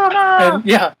all! Kill them all! And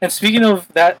yeah, and speaking of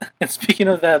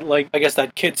that, like, I guess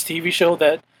that kids' TV show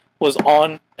that was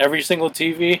on every single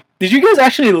TV. Did you guys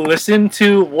actually listen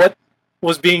to what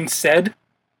was being said?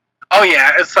 Oh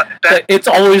yeah, it's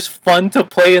always fun to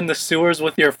play in the sewers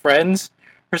with your friends,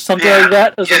 or something like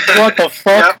that. I was like, what the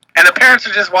fuck? Yep. And the parents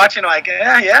are just watching, like,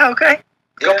 yeah, okay,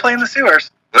 go play in the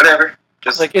sewers. Whatever.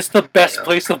 Just like, it's the best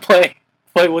place to play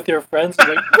with your friends.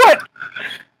 I'm like, what?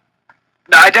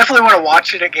 No, I definitely want to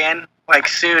watch it again, like,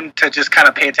 soon, to just kind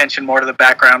of pay attention more to the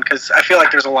background, because I feel like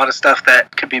there's a lot of stuff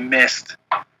that could be missed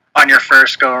on your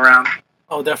first go around.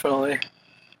 Oh, definitely.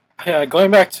 Yeah, going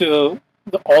back to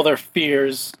all their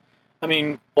fears. I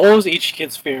mean, what was each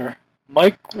kid's fear?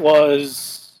 Mike's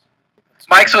was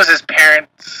his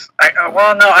parents.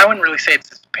 Well, no, I wouldn't really say it's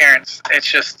his parents. It's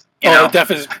just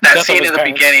that scene in the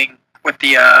beginning with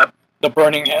the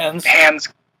burning hands.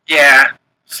 Yeah.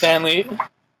 Stanley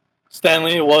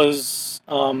was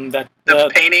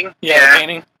the painting. Yeah, the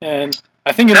painting, and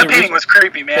I think that painting was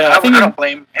creepy, man. I don't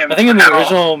blame him. I think in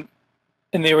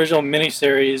the original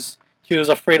miniseries, he was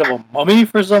afraid of a mummy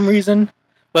for some reason.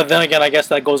 But then again, I guess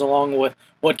that goes along with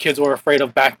what kids were afraid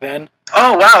of back then.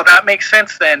 Oh wow, that makes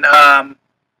sense then.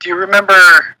 Do you remember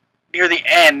near the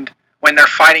end when they're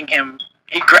fighting him?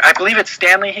 I believe it's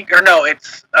Stanley.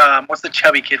 It's what's the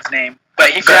chubby kid's name?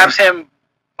 But he grabs him,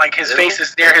 like his face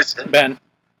is near his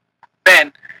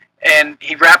Ben, and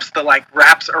he wraps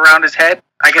around his head.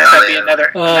 I guess that'd be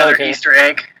another okay. Easter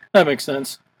egg. That makes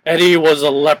sense. Eddie was a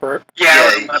leopard.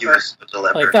 Yeah, he was a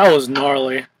leopard. Like, that was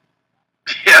gnarly.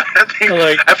 Yeah,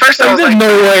 like, at first I was there's no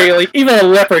way, like, even a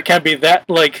leopard can't be that,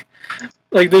 like,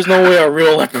 there's no way a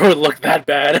real leopard would look that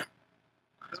bad.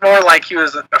 It's more like he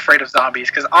was afraid of zombies,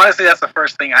 because honestly, that's the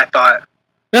first thing I thought.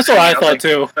 That's what I thought,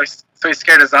 too. So he's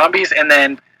scared of zombies, and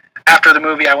then after the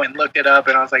movie, I went and looked it up,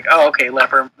 and I was like, oh, okay,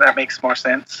 leopard, that makes more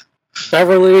sense.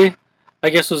 Beverly, I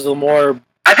guess, was the more...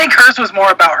 I think hers was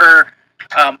more about her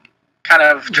kind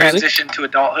of transition to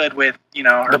adulthood with,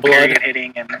 her period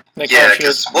hitting. And yeah,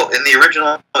 because, in the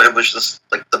original, it was just,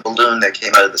 like, the balloon that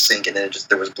came out of the sink, and then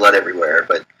there was blood everywhere,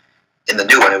 but... In the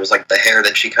new one, it was like the hair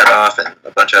that she cut off and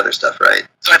a bunch of other stuff, right?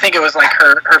 So I think it was like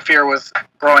her fear was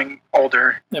growing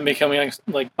older. And becoming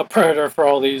like a predator for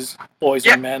all these boys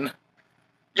and men.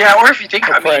 Yeah, or if you think,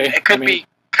 it could be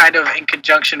kind of in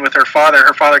conjunction with her father.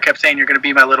 Her father kept saying, you're going to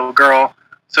be my little girl,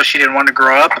 so she didn't want to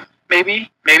grow up,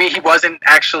 maybe. Maybe he wasn't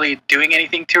actually doing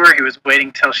anything to her. He was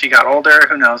waiting till she got older.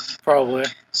 Who knows? Probably.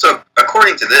 So,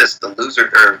 according to this, it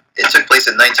took place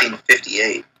in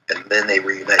 1958. And then they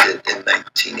reunited in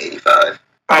 1985.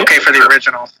 Okay, for the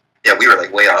originals. Yeah, we were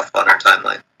like way off on our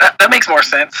timeline. That makes more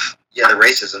sense. Yeah, the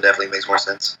racism definitely makes more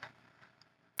sense.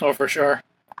 Oh, for sure.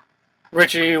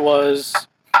 Richie was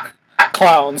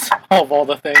clowns of all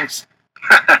the things.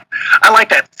 I like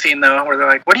that scene though, where they're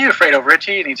like, "What are you afraid of,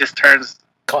 Richie?" And he just turns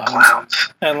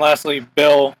clowns. And lastly,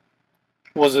 Bill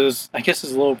was his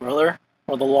little brother,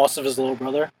 or the loss of his little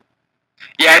brother.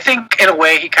 Yeah, I think in a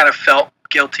way he kind of felt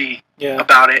guilty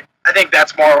about it. I think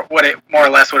that's more or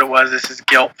less what it was. This is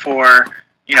guilt for,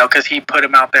 because he put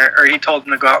him out there, or he told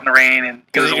him to go out in the rain, and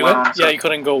he was alone. He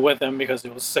couldn't go with him because he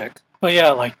was sick. But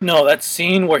yeah, that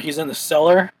scene where he's in the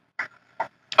cellar.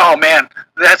 Oh man,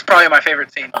 that's probably my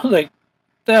favorite scene. Like,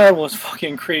 that was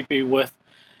fucking creepy.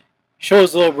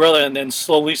 Shows little brother and then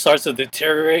slowly starts to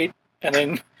deteriorate, and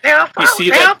then you see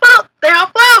that. They all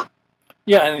float.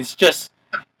 Yeah, and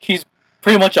he's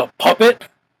pretty much a puppet.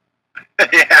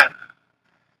 Yeah.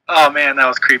 Oh man, that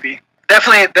was creepy.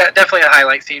 Definitely a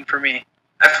highlight scene for me.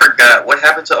 I forgot what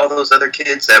happened to all those other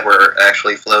kids that were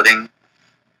actually floating.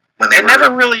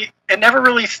 It never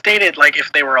really stated like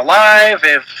if they were alive,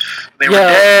 if they were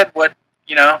dead, what.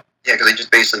 Yeah, because they just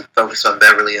basically focused on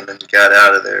Beverly and then got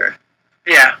out of there.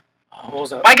 Yeah. What was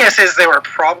that? My guess is they were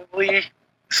probably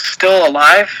still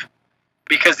alive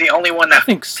because the only one that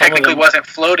technically wasn't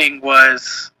floating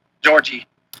was Georgie.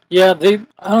 Yeah,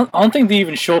 I don't think they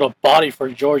even showed a body for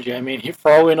Georgie. I mean,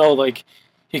 for all we know,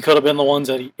 he could have been the ones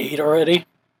that he ate already.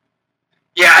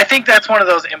 Yeah, I think that's one of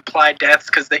those implied deaths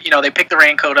because they pick the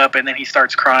raincoat up and then he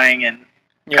starts crying and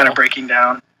kind of breaking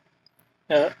down.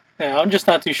 Yeah, I'm just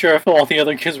not too sure if all the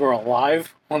other kids were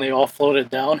alive when they all floated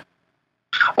down.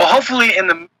 Well, hopefully in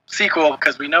the sequel,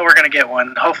 because we know we're going to get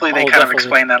one, hopefully they kind of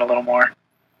explain that a little more.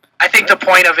 I think the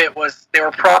point of it was they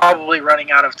were probably running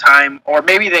out of time, or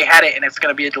maybe they had it and it's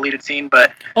going to be a deleted scene,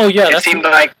 but it seemed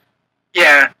like,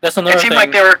 that's another thing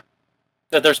like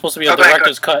that there's supposed to be a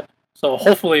director's cut, so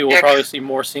hopefully we'll probably see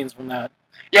more scenes from that.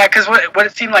 Yeah, because what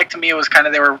it seemed like to me was kind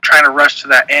of they were trying to rush to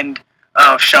that end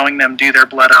of showing them do their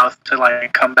blood oath to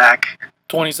come back.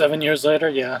 27 years later,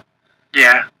 yeah.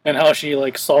 Yeah. And how she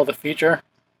saw the future.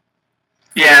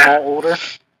 Yeah. All older.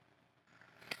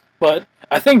 But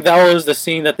I think that was the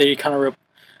scene that they kind of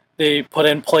they put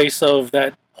in place of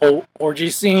that whole orgy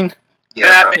scene.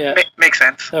 Yeah, makes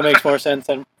sense. That makes more sense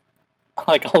and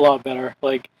a lot better.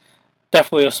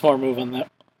 Definitely a smart move on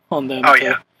them. Oh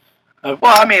yeah. Well,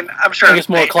 I mean, I'm sure it's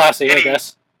more classy, I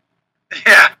guess.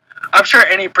 Yeah, I'm sure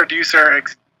any producer,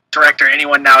 director,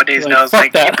 anyone nowadays knows.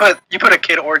 You put a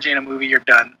kid orgy in a movie, you're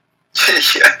done.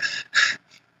 Yeah.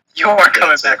 You aren't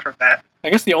coming back from that. I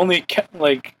guess the only cast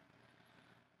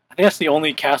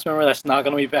member that's not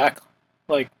going to be back,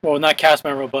 not cast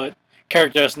member, but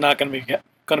character that's not going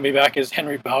to be back is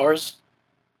Henry Bowers.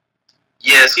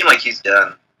 Yeah, it seemed like he's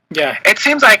done. Yeah, it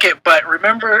seems like it. But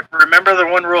remember the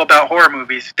one rule about horror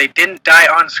movies: they didn't die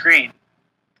on screen.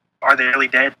 Are they really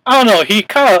dead? I don't know. He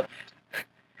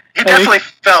definitely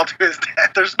fell to his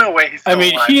death. There's no way he's still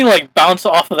alive. He bounced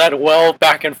off of that well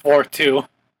back and forth too.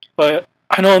 But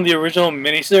I know in the original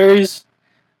miniseries,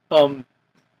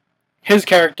 his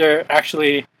character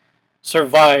actually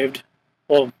survived.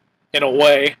 Well, in a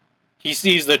way, he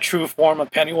sees the true form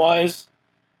of Pennywise,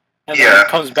 and then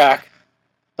comes back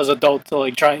as an adult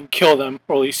to try and kill them,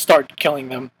 or at least start killing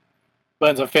them, but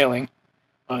ends up failing.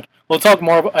 But we'll talk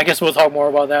more. I guess we'll talk more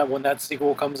about that when that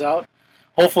sequel comes out.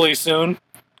 Hopefully soon.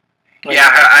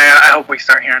 I hope we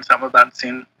start hearing something about it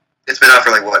soon. It's been out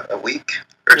for a week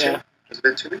or two. Has it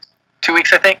been 2 weeks? 2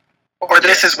 weeks, I think. Or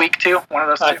this is week 2. One of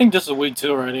those. I think this is week 2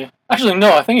 already. Actually,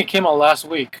 no. I think it came out last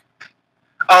week.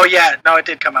 Oh yeah, no, it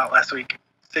did come out last week,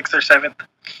 6th or 7th.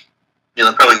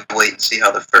 They'll probably wait and see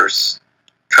how the first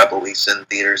couple weeks in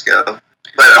theaters go. But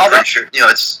I'm pretty sure,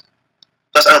 it's.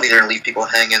 Plus, I don't think they're gonna leave people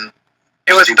hanging.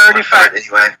 It was 35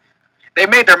 anyway. They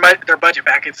made their budget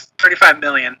back. It's $35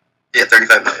 million. Yeah,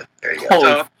 $35 million. There you go.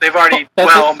 So they've already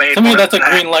made. To me, that's a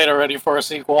green light already for a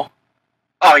sequel.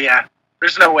 Oh yeah,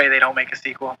 there's no way they don't make a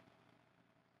sequel.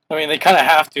 I mean, they kind of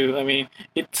have to. I mean,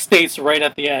 it states right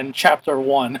at the end, Chapter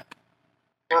 1.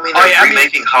 Well, I mean, they're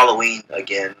remaking Halloween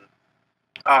again.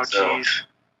 Oh jeez.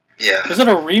 Yeah. Is it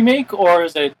a remake or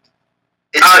is it?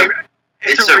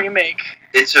 It's a remake.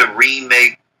 It's a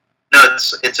remake. No,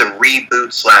 it's a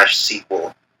reboot /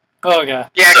 sequel. Oh yeah.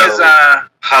 Yeah, because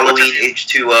Halloween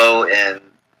H2O and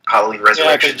Halloween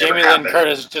Resurrection. Yeah, because Jamie Lynn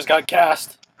Curtis just got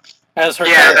cast as her.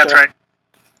 Yeah, that's right.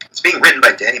 It's being written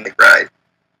by Danny McBride.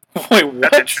 Wait,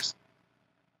 what?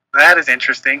 That is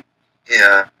interesting.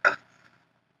 Yeah.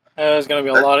 There's gonna be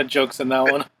a lot of jokes in that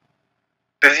one.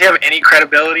 Does he have any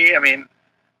credibility? I mean,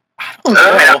 I don't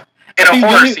know. In a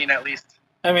horror scene, at least.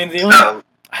 I mean, the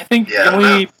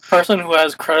only person who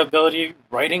has credibility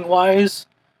writing-wise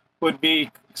would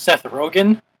be Seth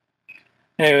Rogen.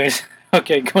 Anyways,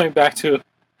 okay, going back to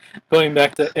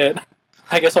it.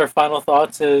 I guess our final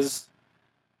thoughts is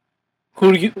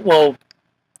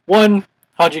one,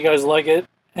 how'd you guys like it?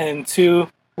 And two,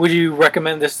 would you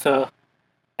recommend this to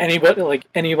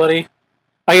anybody?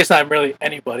 I guess not really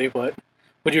anybody, but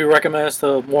would you recommend this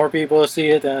to more people to see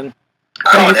it than?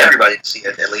 I want everybody to see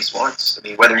it at least once. I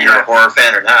mean, whether you're a horror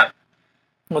fan or not.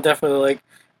 Well, definitely,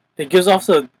 it gives off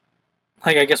the,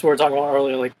 I guess we were talking about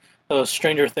earlier, the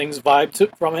Stranger Things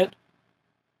vibe from it.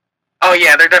 Oh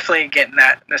yeah, they're definitely getting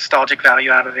that nostalgic value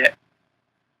out of it.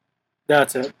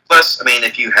 That's it. Plus, I mean,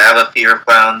 if you have a fear of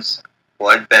clowns,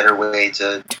 what better way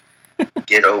to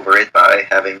get over it by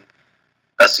having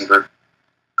a super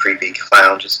creepy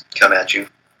clown just come at you?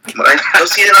 Go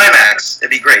see it in IMAX. It'd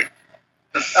be great.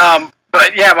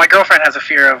 But yeah, my girlfriend has a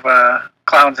fear of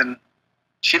clowns, and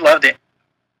she loved it.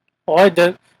 Oh, I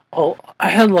did. Oh, I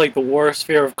had the worst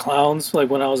fear of clowns.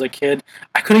 When I was a kid,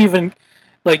 I couldn't even.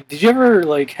 Did you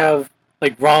ever have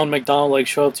Ronald McDonald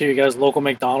show up to you guys' local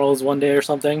McDonald's one day or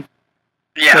something?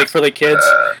 Yeah. For the kids,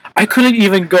 I couldn't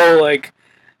even go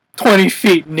 20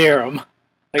 feet near him.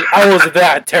 I was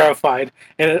that terrified,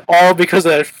 and it all because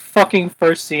of that fucking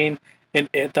first scene in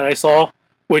It that I saw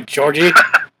with Georgie.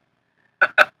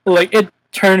 It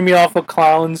turned me off of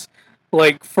clowns,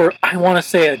 for, I want to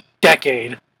say, a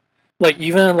decade.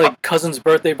 Even at, cousins'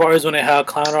 birthday parties when they had a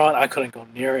clown on, I couldn't go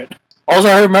near it. All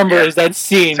I remember is that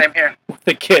scene with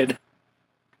the kid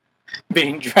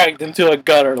being dragged into a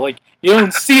gutter. You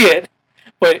don't see it,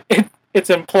 but it's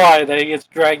implied that he gets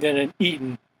dragged in and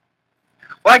eaten.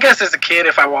 Well, I guess as a kid,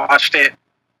 if I watched it,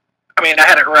 I mean, I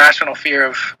had a rational fear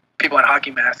of people in hockey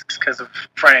masks because of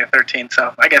Friday the 13th,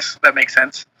 so I guess that makes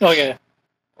sense. Okay.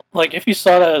 If you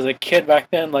saw that as a kid back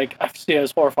then, I see it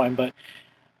as horrifying, but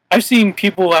I've seen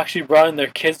people who actually brought in their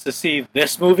kids to see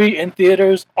this movie in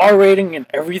theaters, R rating and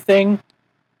everything,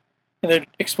 and they're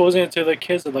exposing it to their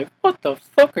kids, and what the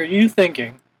fuck are you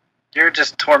thinking? You're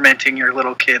just tormenting your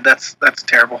little kid. That's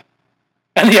terrible.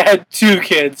 And they had 2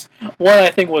 kids. One,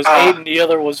 I think, was 8, and the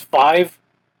other was 5.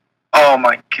 Oh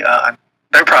my god.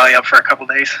 They're probably up for a couple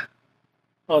days.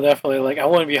 Oh, definitely. I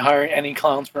wouldn't be hiring any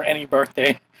clowns for any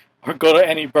birthday, or go to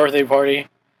any birthday party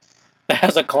that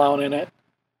has a clown in it.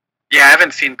 Yeah, I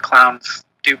haven't seen clowns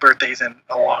do birthdays in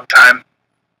a long time.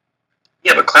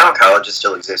 Yeah, but clown colleges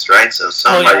still exist, right? So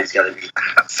somebody's got to be...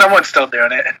 Someone's still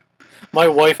doing it. My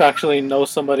wife actually knows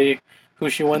somebody who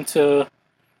she went to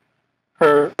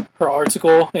her art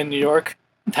school in New York.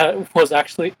 That was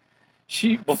actually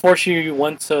before she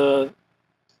went to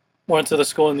the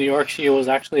school in New York. She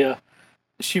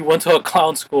went to a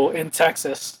clown school in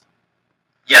Texas.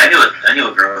 Yeah, I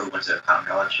knew a girl who went to clown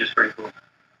college. She was pretty cool.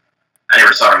 I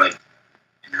never saw her in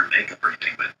her makeup or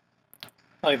anything, but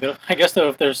I guess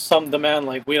if there's some demand,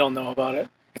 we don't know about it.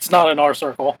 It's not in our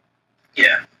circle.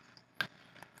 Yeah.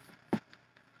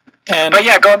 But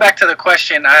yeah, going back to the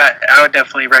question, I would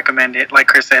definitely recommend it. Like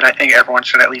Chris said, I think everyone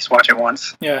should at least watch it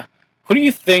once. Yeah. Who do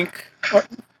you think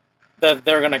that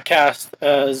they're gonna cast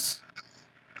as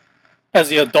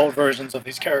the adult versions of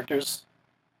these characters?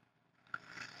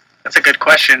 That's a good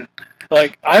question.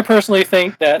 I personally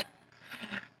think that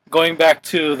going back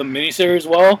to the miniseries,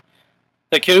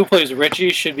 the kid who plays Richie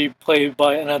should be played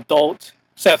by an adult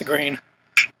Seth Green.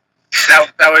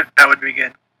 That would be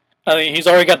good. I mean, he's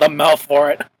already got the mouth for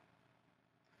it.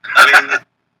 I mean,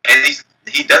 and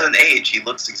he doesn't age. He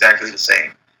looks exactly the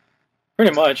same.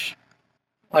 Pretty much.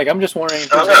 I'm just wondering.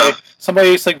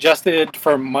 Somebody suggested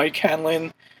for Mike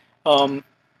Hanlon,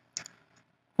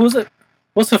 Who's it?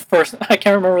 What's the first? I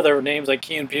can't remember their names. Like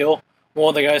Key and Peele, one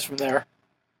of the guys from there.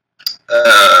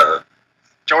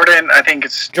 Jordan. I think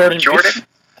it's Jordan. Jordan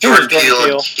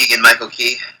Peele and Keegan-Michael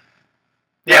Key.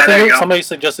 Yeah, there you go. Somebody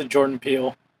suggested Jordan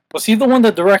Peele. Was he the one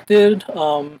that directed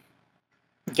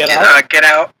Get Out? Get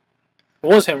Out. It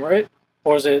was him, right?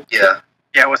 Or was it? Yeah.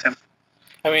 Yeah, it was him.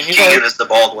 I mean, Keegan is the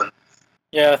bald one.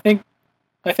 Yeah, I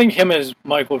think him as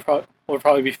Mike would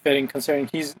probably be fitting, considering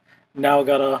he's now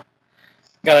got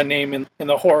a name in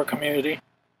the horror community.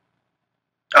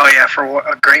 Oh yeah, for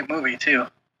a great movie too.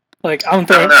 Like I'm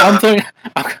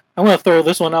gonna throw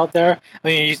this one out there. I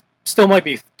mean, he still might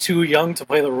be too young to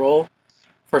play the role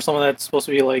for someone that's supposed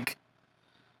to be like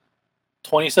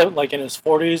 27, like in his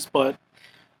 40s. But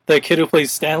the kid who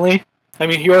plays Stanley, I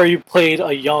mean, he already played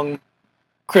a young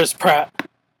Chris Pratt.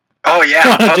 Oh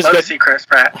yeah, I'd love to see Chris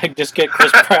Pratt. Like, just get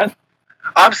Chris Pratt.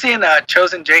 I'm seeing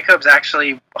Chosen Jacobs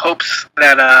actually hopes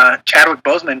that Chadwick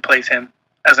Boseman plays him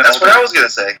as an. That's what I was gonna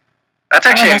say. That's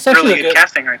actually really good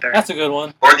casting right there. That's a good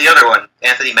one. Or the other one,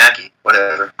 Anthony Mackie,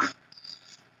 whatever.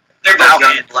 They're both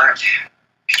young and black.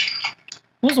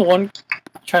 Who's the one?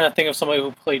 I'm trying to think of somebody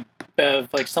who played Bev.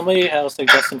 Like somebody had a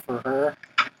suggestion for her.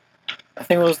 I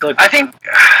think it was the. I think.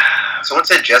 Someone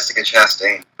said Jessica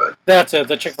Chastain, but. That's it.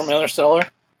 The chick from Interstellar.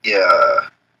 Yeah.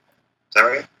 Is that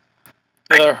right?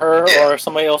 Either her or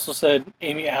somebody also said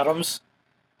Amy Adams.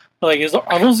 Like,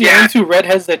 are those the only two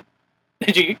redheads that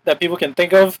people can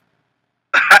think of?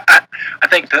 I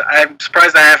think I'm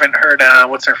surprised I haven't heard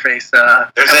what's her face.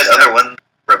 There's that other one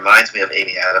reminds me of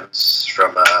Amy Adams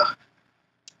from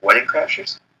Wedding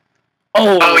Crashers.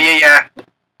 Oh yeah.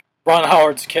 Ron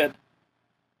Howard's kid,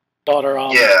 daughter.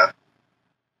 Yeah.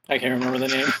 I can't remember the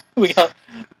name. We got.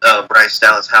 Bryce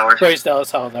Dallas Howard. Bryce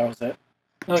Dallas Howard. That was it.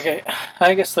 Okay,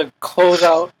 I guess the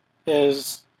closeout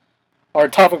is our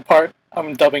topic part.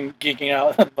 I'm dubbing geeking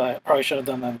out, but I probably should have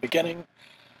done that in the beginning.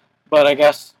 But I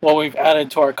guess what we've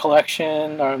added to our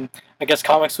collection, I guess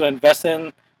comics to invest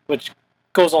in, which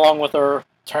goes along with our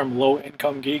term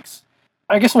low-income geeks.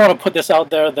 I guess I want to put this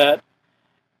out there that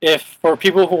if for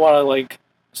people who want to like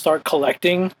start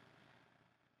collecting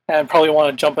and probably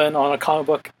want to jump in on a comic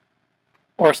book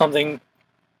or something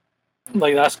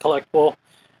like that's collectible,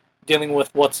 dealing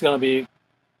with what's going to be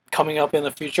coming up in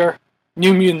the future,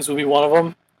 New Mutants would be one of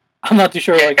them. I'm not too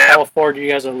sure like how forward you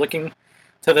guys are looking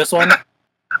to this one.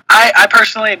 I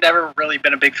personally have never really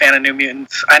been a big fan of New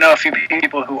Mutants. I know a few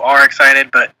people who are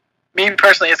excited, but me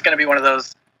personally, it's going to be one of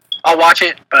those. I'll watch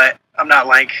it, but I'm not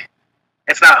like,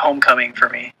 it's not Homecoming for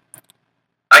me.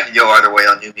 I can go either way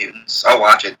on New Mutants. I'll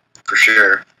watch it for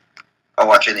sure. I'll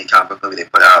watch any comic book movie they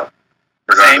put out,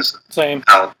 regardless. Same.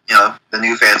 How the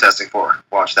new Fantastic Four.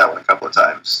 Watched that one a couple of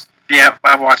times. Yeah,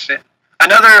 I've watched it.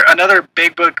 Another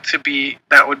big book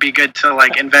that would be good to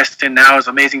like invest in now is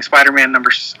Amazing Spider-Man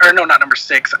not number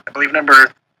 6. I believe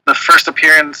the first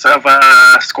appearance of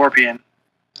Scorpion.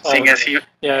 Seeing as he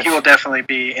will definitely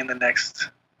be in the next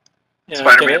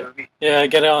Spider-Man movie. Yeah,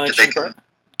 get it on a cheaper.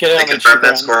 Get it on confirm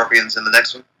that Scorpion's in the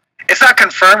next one. It's not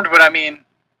confirmed, but I mean,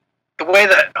 the way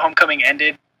that Homecoming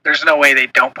ended, there's no way they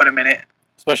don't put him in it.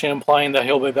 Especially implying that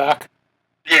he'll be back.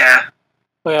 Yeah.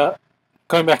 But yeah,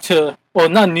 going back to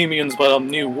not New Mutants, but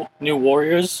New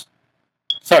Warriors.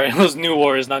 Sorry, it was New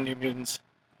Warriors, not New Mutants.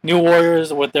 New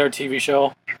Warriors with their TV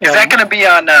show. Is that going to be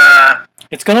on?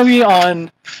 It's going to be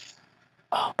on.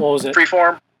 What was it?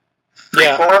 Freeform.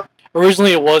 Yeah.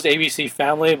 Originally it was ABC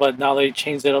Family, but now they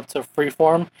changed it up to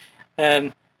Freeform.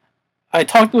 And I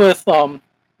talked with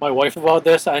my wife about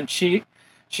this, and she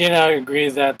and I agree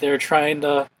that they're trying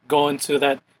to go into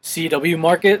that CW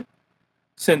market,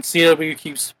 since CW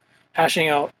keeps hashing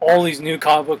out all these new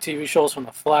comic book TV shows from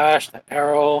The Flash, The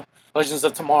Arrow, Legends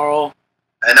of Tomorrow.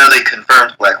 I know they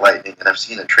confirmed Black Lightning, and I've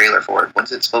seen a trailer for it.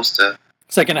 When's it supposed to?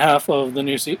 Second half of the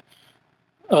new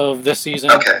of this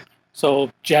season. Okay.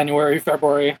 So January,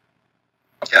 February.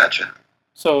 Gotcha.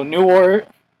 So New Warrior,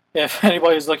 if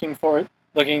anybody's looking to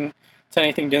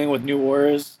anything dealing with New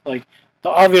Warriors, like the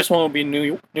obvious one would be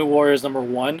New Warriors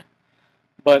 #1.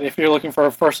 But if you're looking for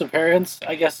a first appearance,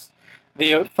 I guess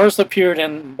the first appeared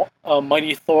in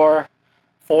Mighty Thor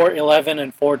 4:11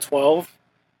 and 4:12,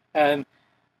 and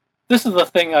this is the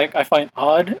thing I find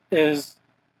odd is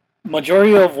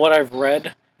majority of what I've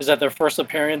read is that their first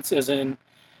appearance is in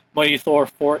Mighty Thor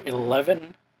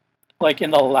 4:11, like in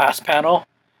the last panel,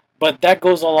 but that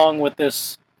goes along with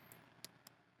this.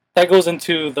 That goes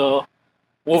into the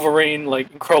Wolverine,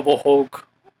 like Incredible Hulk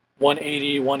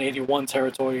 180, 181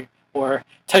 territory, where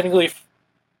technically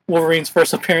Wolverine's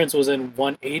first appearance was in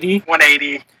 180.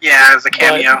 180, yeah, as a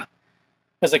cameo.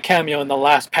 As a cameo in the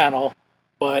last panel,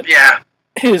 but yeah,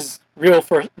 his real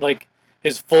first, like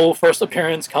his full first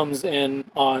appearance comes in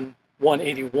on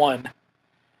 181,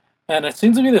 and it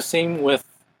seems to be the same with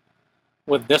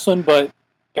this one, but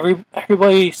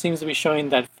everybody seems to be showing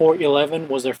that 411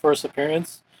 was their first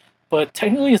appearance, but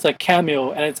technically it's a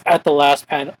cameo, and it's at the last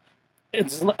panel.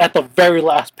 It's at the very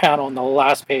last panel on the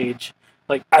last page,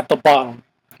 like at the bottom.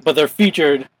 But they're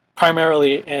featured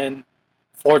primarily in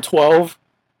 412,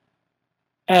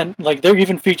 and like they're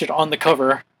even featured on the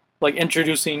cover, like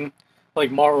introducing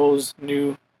like Marvel's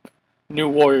new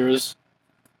warriors.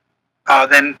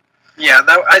 Then yeah,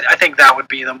 I think that would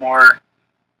be the more.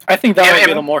 I think that would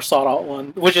be the more sought out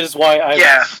one, which is why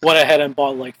I went ahead and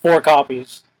bought like 4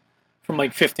 copies from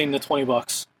like $15 to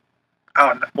 $20.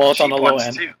 Oh, no, well, it's on the low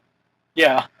end. Too.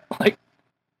 Yeah, like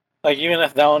even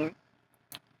if that one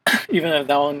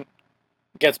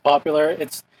gets popular,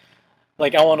 it's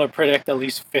like I want to predict at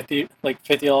least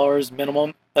 $50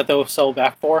 minimum that they'll sell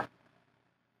back for.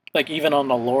 Like even on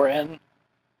the lower end,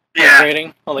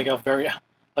 rating, like a very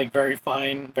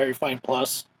fine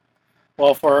plus.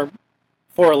 Well, for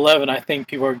 411, I think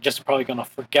people are just probably gonna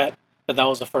forget that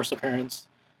was the first appearance.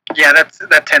 Yeah,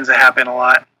 that tends to happen a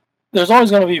lot. There's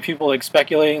always gonna be people like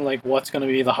speculating like what's gonna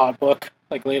be the hot book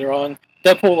like later on.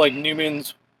 Deadpool like New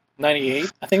Mutants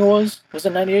 98, I think it was. Was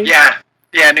it 98? Yeah,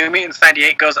 New Mutants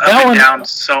 98 goes up and down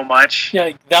so much.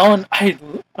 Yeah, that one I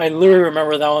literally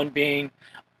remember that one being,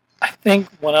 I think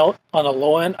went out on the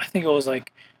low end. I think it was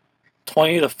like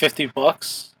 $20 to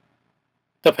 $50,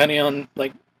 depending on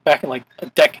like back in like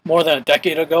more than a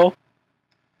decade ago.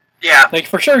 Yeah, like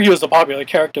for sure he was a popular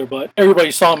character, but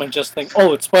everybody saw him and just think,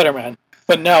 oh, it's Spider-Man.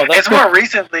 But now it's more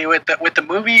recently with the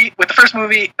first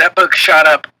movie, that book shot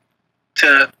up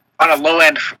to on a low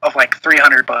end of like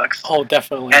 $300. Oh,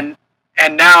 definitely.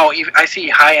 And now I see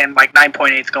high end like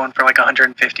 9.8s going for like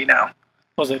 150 now.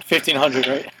 Was it 1,500,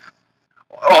 right?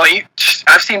 Well,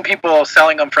 I've seen people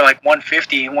selling them for like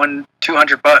 $150,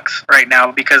 $200 right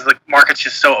now because the market's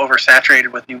just so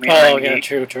oversaturated with New Mutants. Oh, yeah,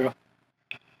 true.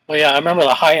 Well, yeah, I remember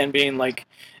the high end being like,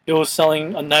 it was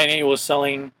selling, a 98 was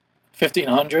selling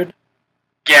 $1,500.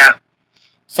 Yeah.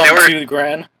 Some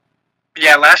 $2,000.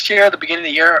 Yeah, last year, at the beginning of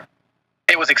the year,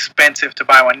 it was expensive to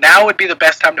buy one. Now would be the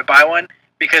best time to buy one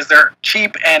because they're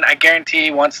cheap, and I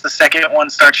guarantee once the second one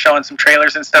starts showing some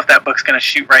trailers and stuff, that book's going to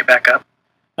shoot right back up.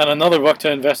 And another book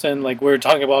to invest in, like we were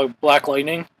talking about Black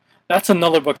Lightning, that's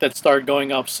another book that started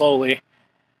going up slowly.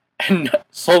 And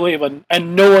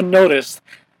no one noticed.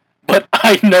 But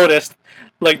I noticed,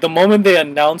 like the moment they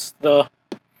announced that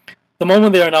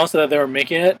they were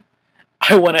making it,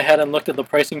 I went ahead and looked at the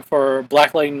pricing for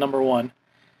Black Lightning #1,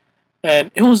 and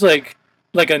it was like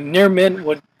a near mint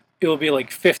would be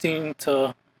like $15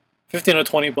 to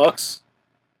 $20.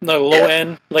 The low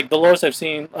end, like the lowest I've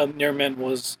seen a near mint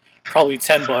was probably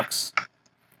 $10.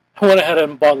 I went ahead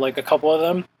and bought like a couple of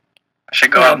them. I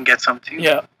should go out and get some too.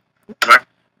 Yeah,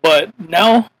 but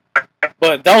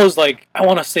that was like, I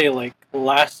want to say like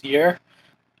last year.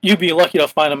 You'd be lucky to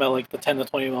find them at like the $10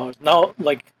 to $20. Now,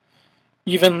 like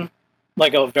even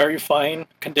like a very fine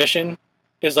condition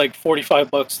is like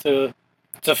 $45 to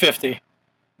 $50.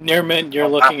 Near mint, you're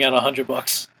looking at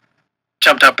 $100.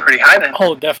 Jumped up pretty high then.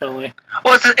 Oh, definitely.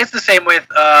 Well, it's the same with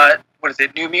what is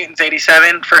it? New Mutants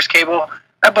 87, first cable.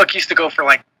 That book used to go for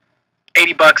like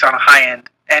 $80 on a high end,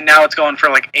 and now it's going for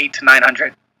like $800 to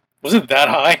 $900. Was it that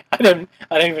high? I didn't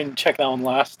even check that one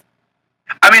last.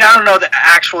 I mean, I don't know the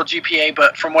actual GPA,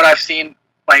 but from what I've seen,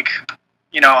 like,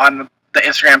 on the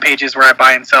Instagram pages where I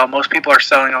buy and sell, most people are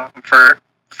selling them for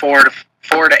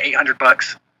 $400 to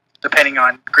 $800, depending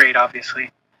on grade,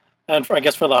 obviously. And I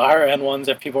guess for the higher end ones,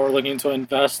 if people are looking to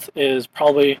invest, is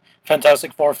probably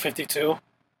Fantastic Four 52.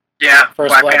 Yeah,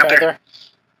 first Black Panther.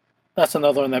 That's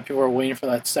another one that people are waiting for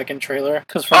that second trailer.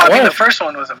 The first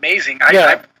one was amazing.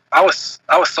 I was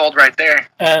sold right there.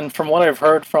 And from what I've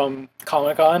heard from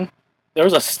Comic-Con, there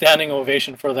was a standing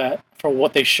ovation for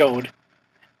what they showed.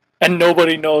 And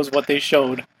nobody knows what they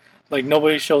showed. Like,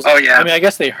 nobody shows... Oh, yeah. I mean, I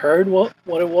guess they heard what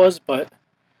it was, but...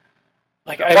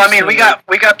 Like, we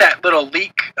got that little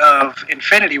leak of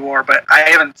Infinity War, but I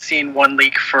haven't seen one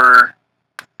leak for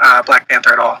Black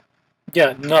Panther at all.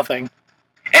 Yeah, nothing.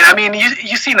 And I mean,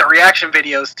 you seen the reaction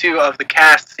videos too of the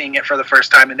cast seeing it for the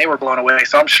first time, and they were blown away.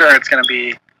 So I'm sure it's going to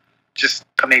be just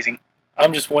amazing.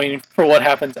 I'm just waiting for what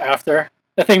happens after.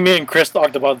 I think me and Chris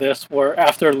talked about this, where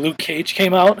after Luke Cage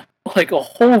came out, like a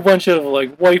whole bunch of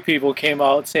like white people came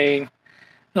out saying,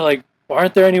 like, why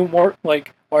aren't there any more,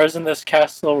 like, why isn't this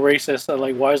cast so racist? And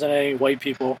like, why isn't there any white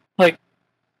people? Like,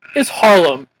 it's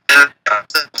Harlem.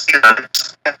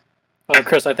 Oh,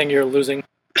 Chris, I think you're losing.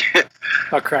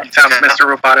 Oh crap! Sounds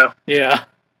Mr. Roboto. Yeah.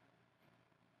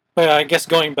 But I guess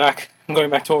going back to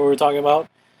what we were talking about,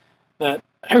 that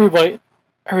everybody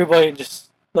just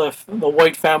the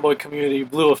white fanboy community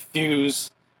blew a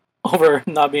fuse over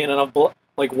not being enough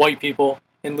white people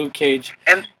in Luke Cage.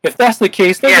 And if that's the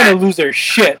case, they're gonna lose their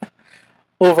shit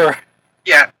over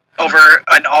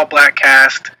an all black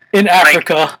cast in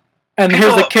Africa. And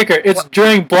here's the kicker: it's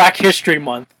during Black History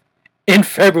Month in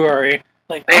February.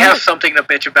 Like they have something to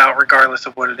bitch about, regardless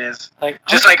of what it is.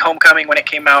 Just like Homecoming when it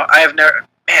came out,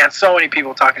 so many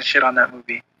people talking shit on that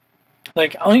movie.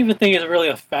 Like I don't even think it's really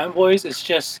a fanboys. It's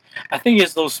just I think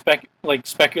it's those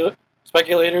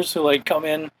speculators who like come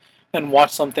in and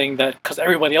watch something that because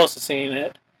everybody else is seeing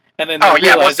it, and then they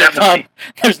realize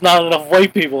there's not enough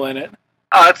white people in it.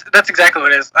 Oh, that's exactly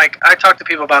what it is. Like I talk to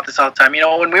people about this all the time. You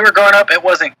know, when we were growing up, it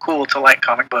wasn't cool to like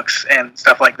comic books and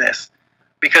stuff like this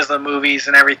because of the movies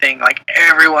and everything. Like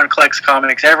everyone collects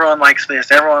comics, everyone likes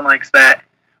this, everyone likes that.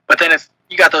 But then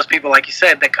you got those people, like you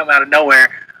said, that come out of nowhere.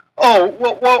 Oh,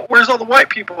 well, where's all the white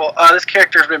people? This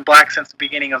character's been black since the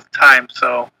beginning of the time,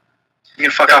 so you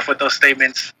can fuck off with those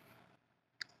statements.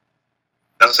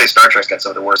 I was gonna say Star Trek's got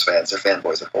some of the worst fans. Their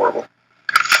fanboys are horrible.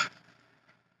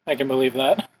 I can believe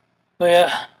that. So yeah,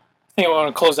 I think I want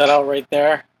to close that out right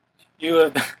there. You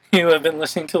have been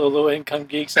listening to the Low Income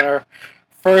Geeks in our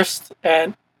first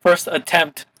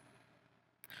attempt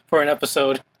for an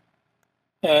episode.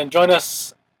 And join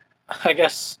us, I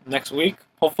guess, next week,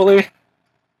 hopefully.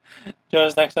 Join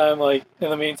us next time. Like in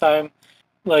the meantime,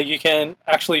 like you can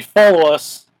actually follow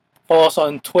us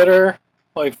on Twitter.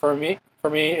 Like for me,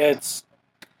 it's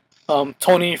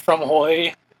Tony from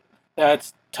Hawaii.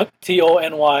 That's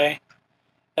TonyFromhi.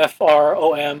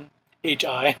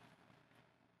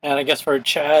 And I guess for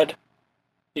Chad,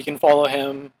 you can follow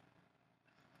him.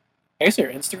 I guess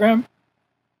your Instagram.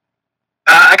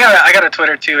 I got a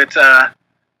Twitter too. It's at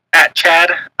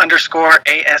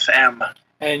Chad_ASM.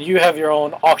 And you have your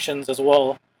own auctions as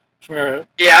well. From your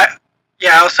I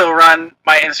also run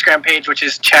my Instagram page, which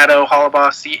is Chado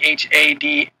Hollabaugh,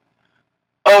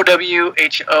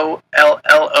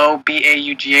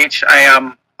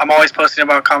 ChadOwholloloBaugh. I'm always posting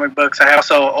about comic books. I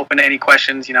also open to any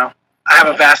questions. You know, I have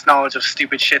a vast knowledge of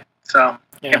stupid shit, so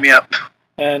hit me up.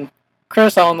 And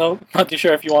Chris, I don't know, not too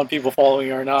sure if you want people following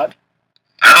you or not.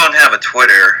 I don't have a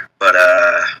Twitter, but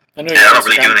I don't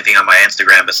really do anything on my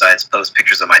Instagram besides post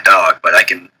pictures of my dog, but I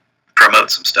can promote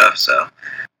some stuff, so.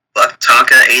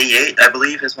 Bucktonka88, I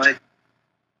believe, is my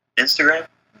Instagram.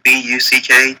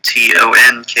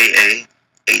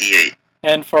 BUCKTONKA88.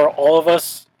 And for all of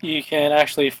us, you can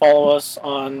actually follow us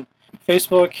on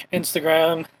Facebook,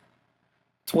 Instagram,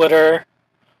 Twitter,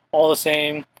 all the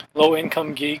same, Low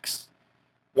Income Geeks,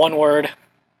 one word.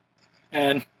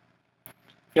 And if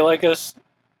you like us,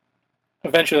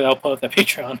 eventually I'll put up the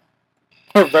Patreon.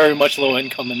 We're very much low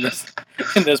income in this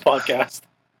podcast.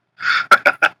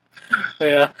 So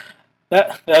yeah,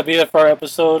 that'd be it for our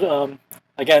episode.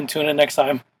 Again, tune in next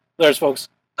time. Later, folks.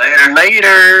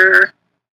 Later.